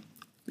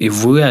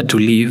if we are to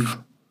leave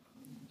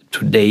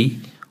today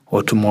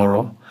or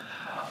tomorrow,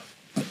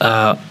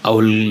 I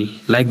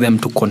would like them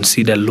to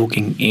consider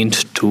looking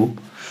into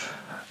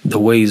the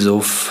ways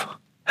of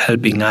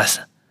helping us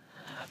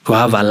to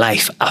have a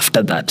life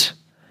after that.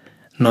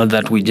 Not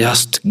that we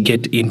just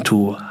get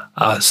into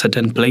a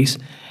certain place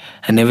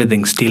and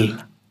everything still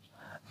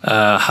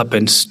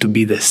happens to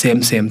be the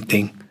same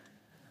thing.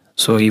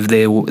 So if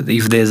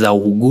there's a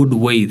good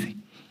way,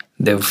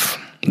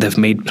 they've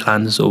made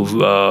plans of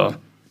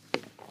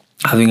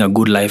having a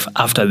good life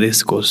after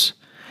this, because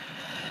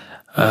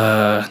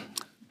there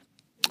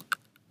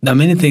are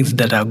many things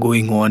that are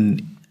going on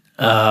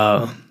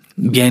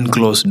behind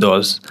closed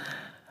doors.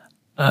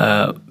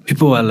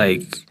 People are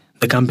like,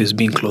 the camp is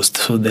being closed,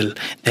 so they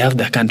have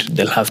their country,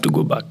 they'll have to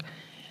go back.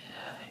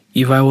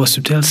 If I was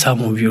to tell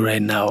some of you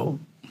right now,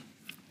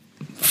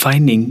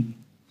 finding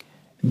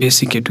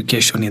basic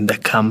education in the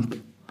camp,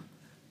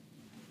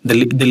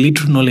 the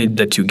little knowledge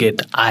that you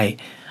get, I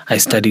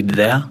studied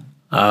there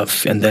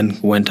and then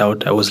went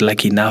out. I was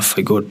lucky enough,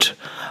 I got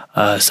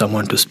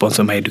someone to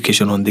sponsor my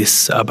education on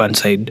this urban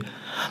side.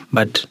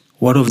 But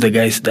what of the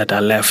guys that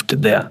are left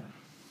there?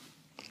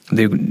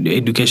 The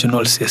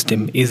educational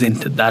system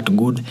isn't that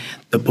good.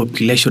 The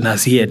population,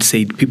 as he had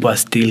said, people are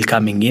still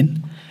coming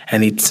in,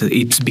 and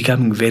it's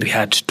becoming very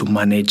hard to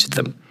manage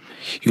them.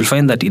 You'll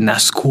find that in a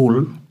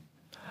school,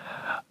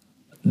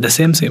 the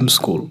same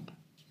school,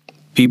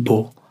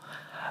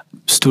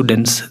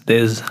 students,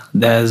 there's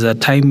a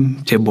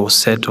timetable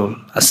set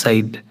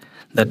aside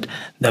that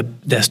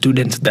the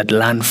students that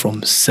learn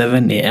from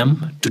 7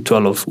 a.m. to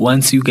 12.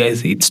 Once you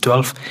guys, it's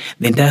 12,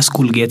 the entire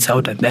school gets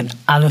out, and then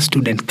other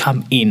students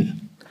come in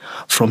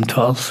from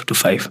 12 to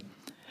 5,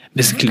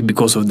 basically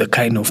because of the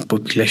kind of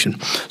population.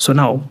 So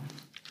now,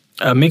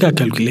 make a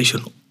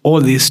calculation.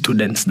 All these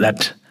students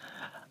that,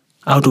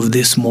 out of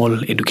this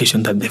small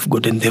education that they've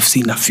gotten, they've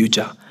seen a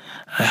future.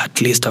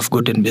 at least have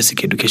gotten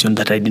basic education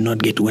that I did not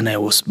get when I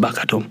was back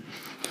at home.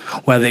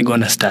 Where are they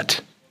going to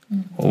start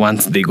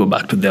once they go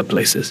back to their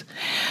places?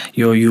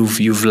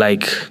 You've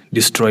like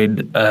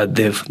destroyed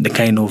the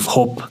kind of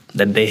hope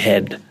that they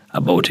had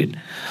about it.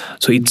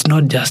 So it's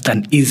not just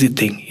an easy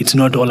thing. It's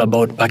not all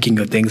about packing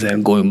your things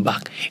and going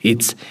back.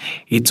 It's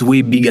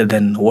way bigger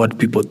than what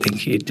people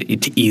think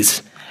it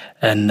is.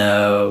 And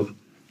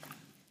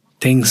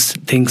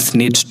things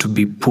need to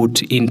be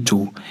put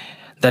into,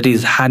 that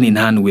is hand in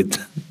hand with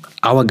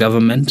our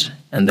government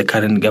and the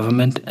current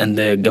government and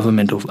the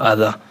government of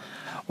other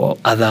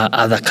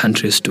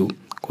countries too.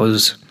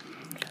 Because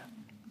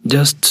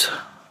just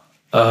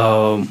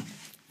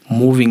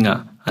moving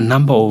a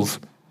number of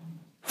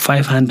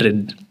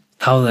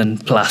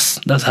 500,000 plus,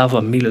 that's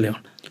 500,000,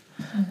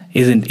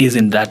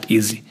 isn't that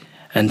easy.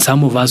 And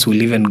some of us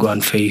will even go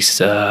and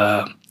face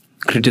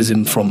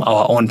criticism from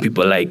our own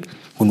people, like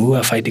when we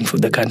were fighting for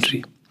the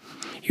country,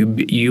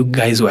 you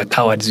guys were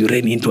cowards, you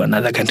ran into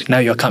another country, now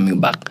you're coming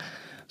back.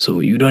 So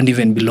you don't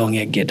even belong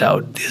here, get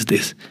out,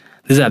 this.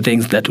 These are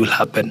things that will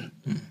happen.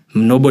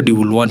 Nobody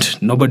wants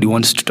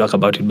to talk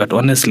about it, but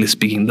honestly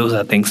speaking, those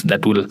are things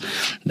that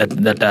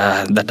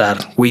are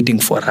waiting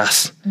for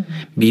us,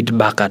 be it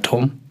back at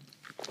home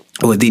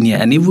or within here.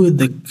 And even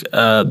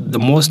the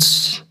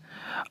most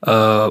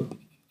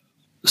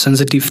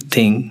sensitive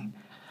thing,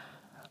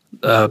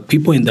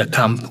 people in the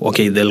camp,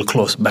 okay, they'll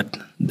close, but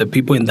the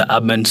people in the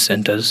urban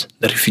centers,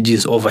 the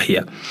refugees over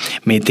here,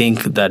 may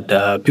think that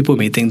the people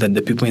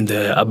in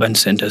the urban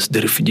centers,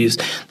 the refugees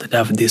that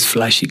have these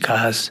flashy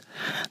cars,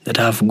 that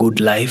have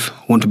good life,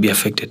 won't be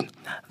affected.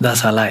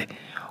 That's a lie.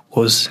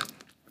 Because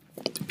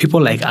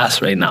people like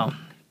us right now,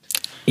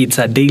 it's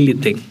a daily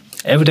thing.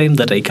 Every time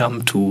that I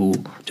come to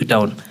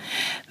town,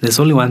 there's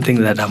only one thing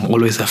that I'm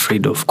always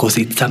afraid of, because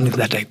it's something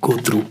that I go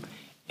through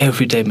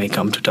every time I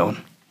come to town.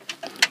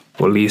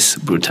 Police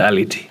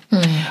brutality.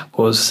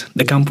 Because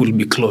the camp will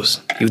be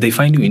closed. If they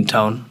find you in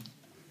town,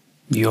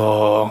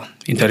 you're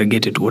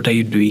interrogated. What are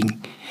you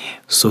doing?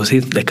 So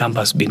since the camp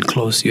has been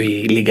closed, you're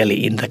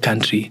illegally in the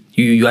country.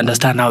 You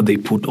understand how they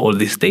put all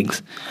these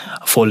things,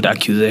 false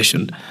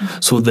accusation.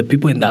 So the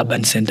people in the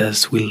urban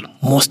centers will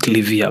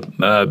mostly be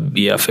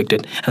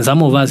affected. And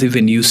some of us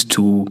even used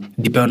to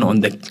depend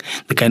on the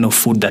kind of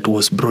food that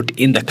was brought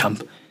in the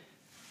camp.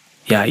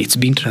 Yeah, it's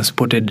being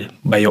transported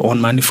by your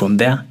own money from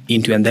there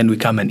into, and then we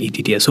come and eat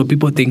it here. So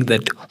people think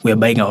that we are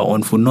buying our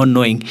own food, not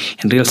knowing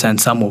in real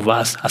sense some of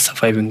us are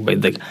surviving by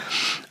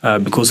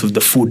because of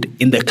the food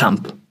in the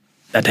camp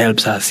that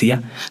helps us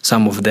here.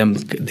 Some of them,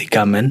 they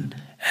come in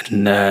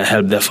and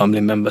help their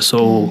family members.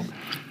 So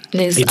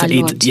there's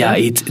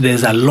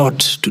a lot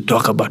to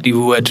talk about. If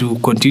we were to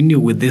continue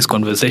with this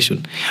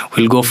conversation,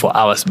 we'll go for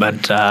hours.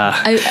 But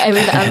I'm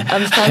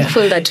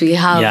thankful that we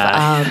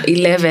have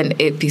 11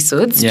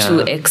 episodes to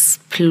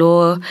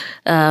explore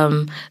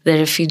the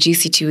refugee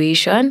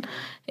situation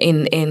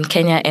in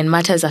Kenya and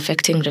matters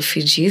affecting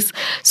refugees.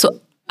 So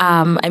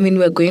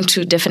we're going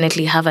to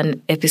definitely have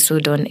an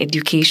episode on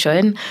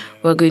education.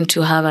 We're going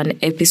to have an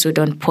episode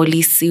on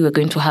policy. We're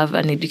going to have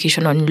an episode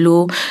on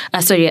law.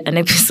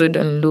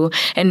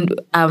 And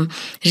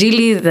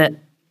really the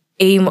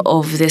aim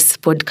of this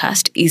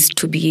podcast is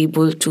to be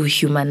able to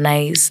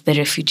humanize the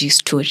refugee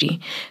story,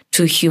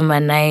 to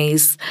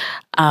humanize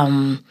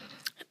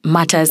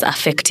matters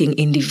affecting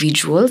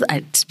individuals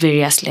at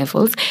various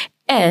levels.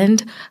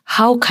 And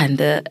how can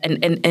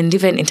and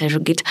even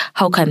interrogate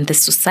how can the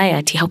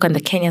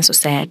Kenyan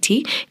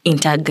society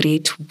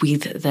integrate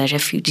with the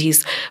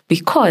refugees?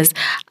 Because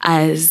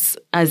as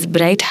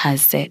Bright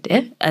has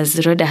said,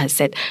 as Rhoda has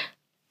said,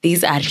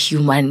 these are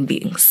human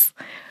beings.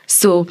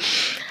 So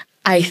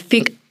I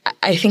think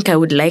I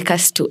would like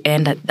us to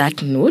end at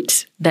that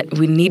note, that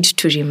we need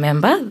to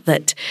remember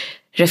that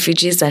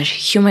refugees are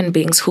human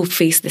beings who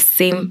face the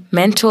same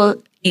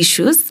mental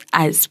issues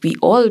as we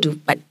all do,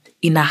 but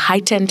in a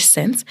heightened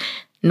sense.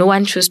 No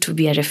one chose to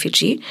be a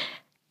refugee.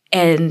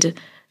 And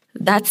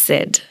that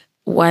said,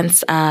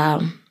 once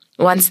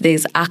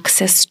there's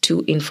access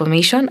to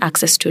information,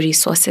 access to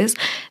resources,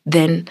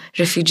 then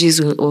refugees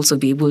will also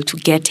be able to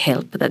get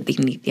help that they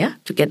need,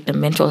 to get the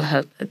mental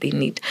help that they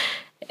need.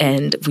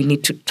 And we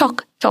need to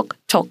talk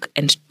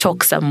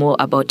some more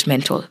about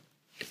mental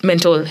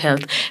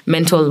health,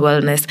 mental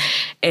wellness,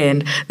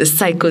 and the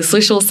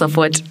psychosocial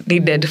support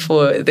needed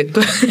for the...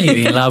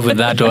 You're in love with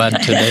that word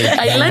today.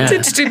 I learned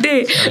it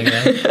today.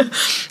 Okay.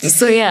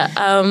 So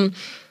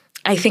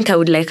I think I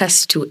would like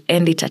us to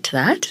end it at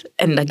that.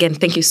 And again,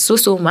 thank you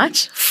so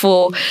much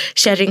for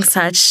sharing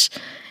such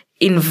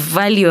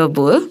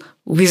invaluable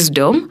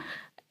wisdom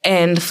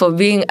and for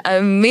being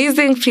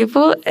amazing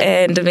people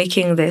and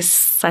making this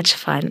such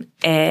fun.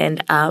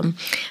 And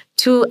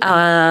to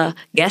our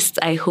guests,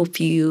 I hope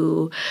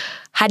you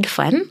had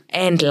fun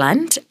and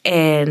learned.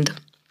 And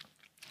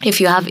if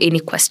you have any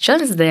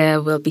questions,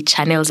 there will be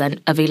channels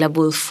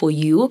available for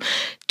you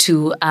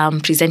to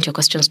present your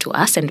questions to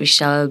us, and we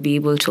shall be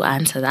able to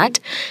answer that.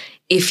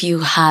 If you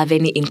have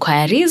any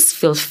inquiries,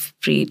 feel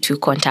free to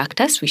contact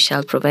us. We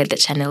shall provide the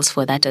channels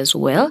for that as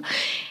well.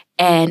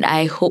 And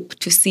I hope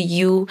to see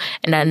you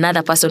and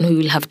another person who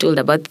will have told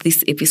about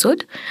this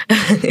episode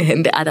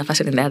and the other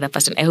person and the other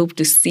person. I hope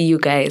to see you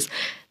guys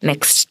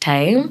next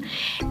time.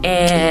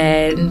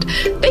 And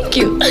thank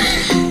you.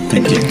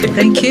 Thank you.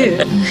 Thank you.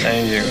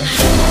 Thank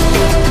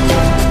you.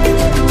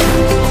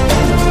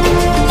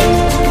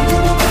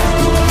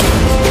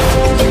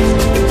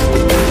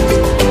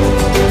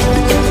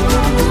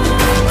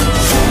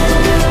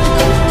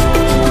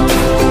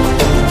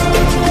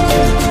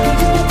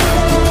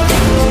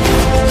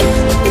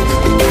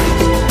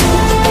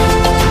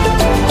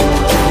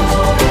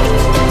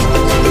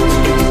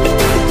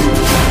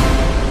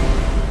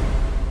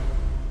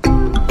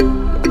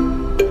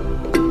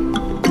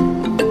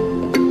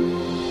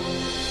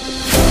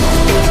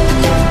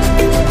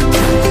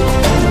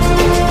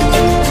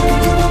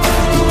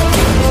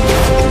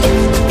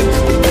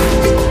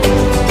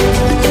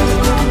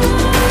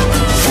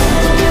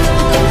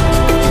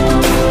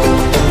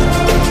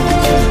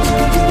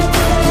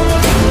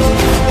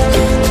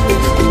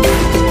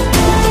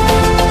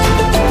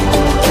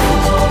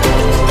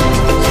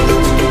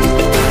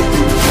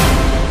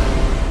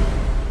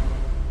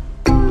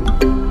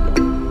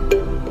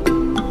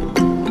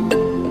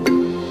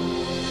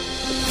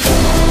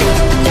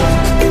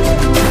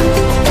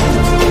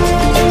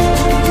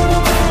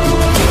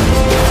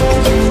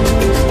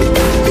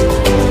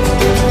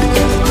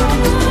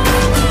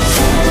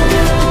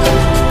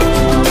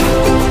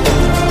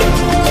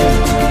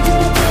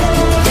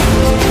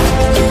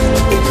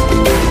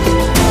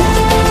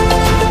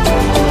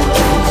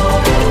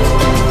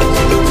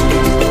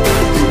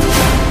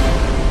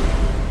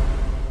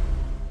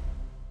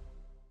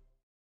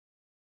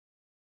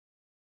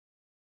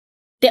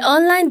 The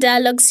online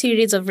dialogue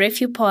series of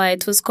Refu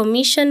Poet was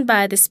commissioned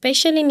by the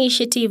Special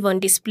Initiative on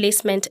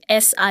Displacement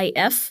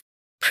SIF,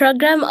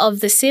 program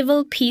of the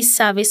Civil Peace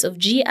Service of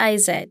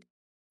GIZ.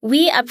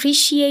 We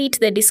appreciate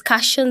the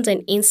discussions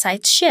and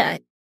insights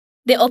shared.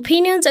 The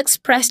opinions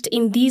expressed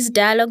in these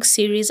dialogue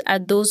series are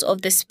those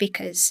of the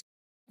speakers.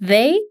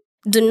 They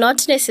do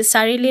not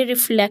necessarily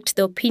reflect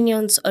the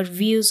opinions or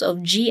views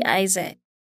of GIZ.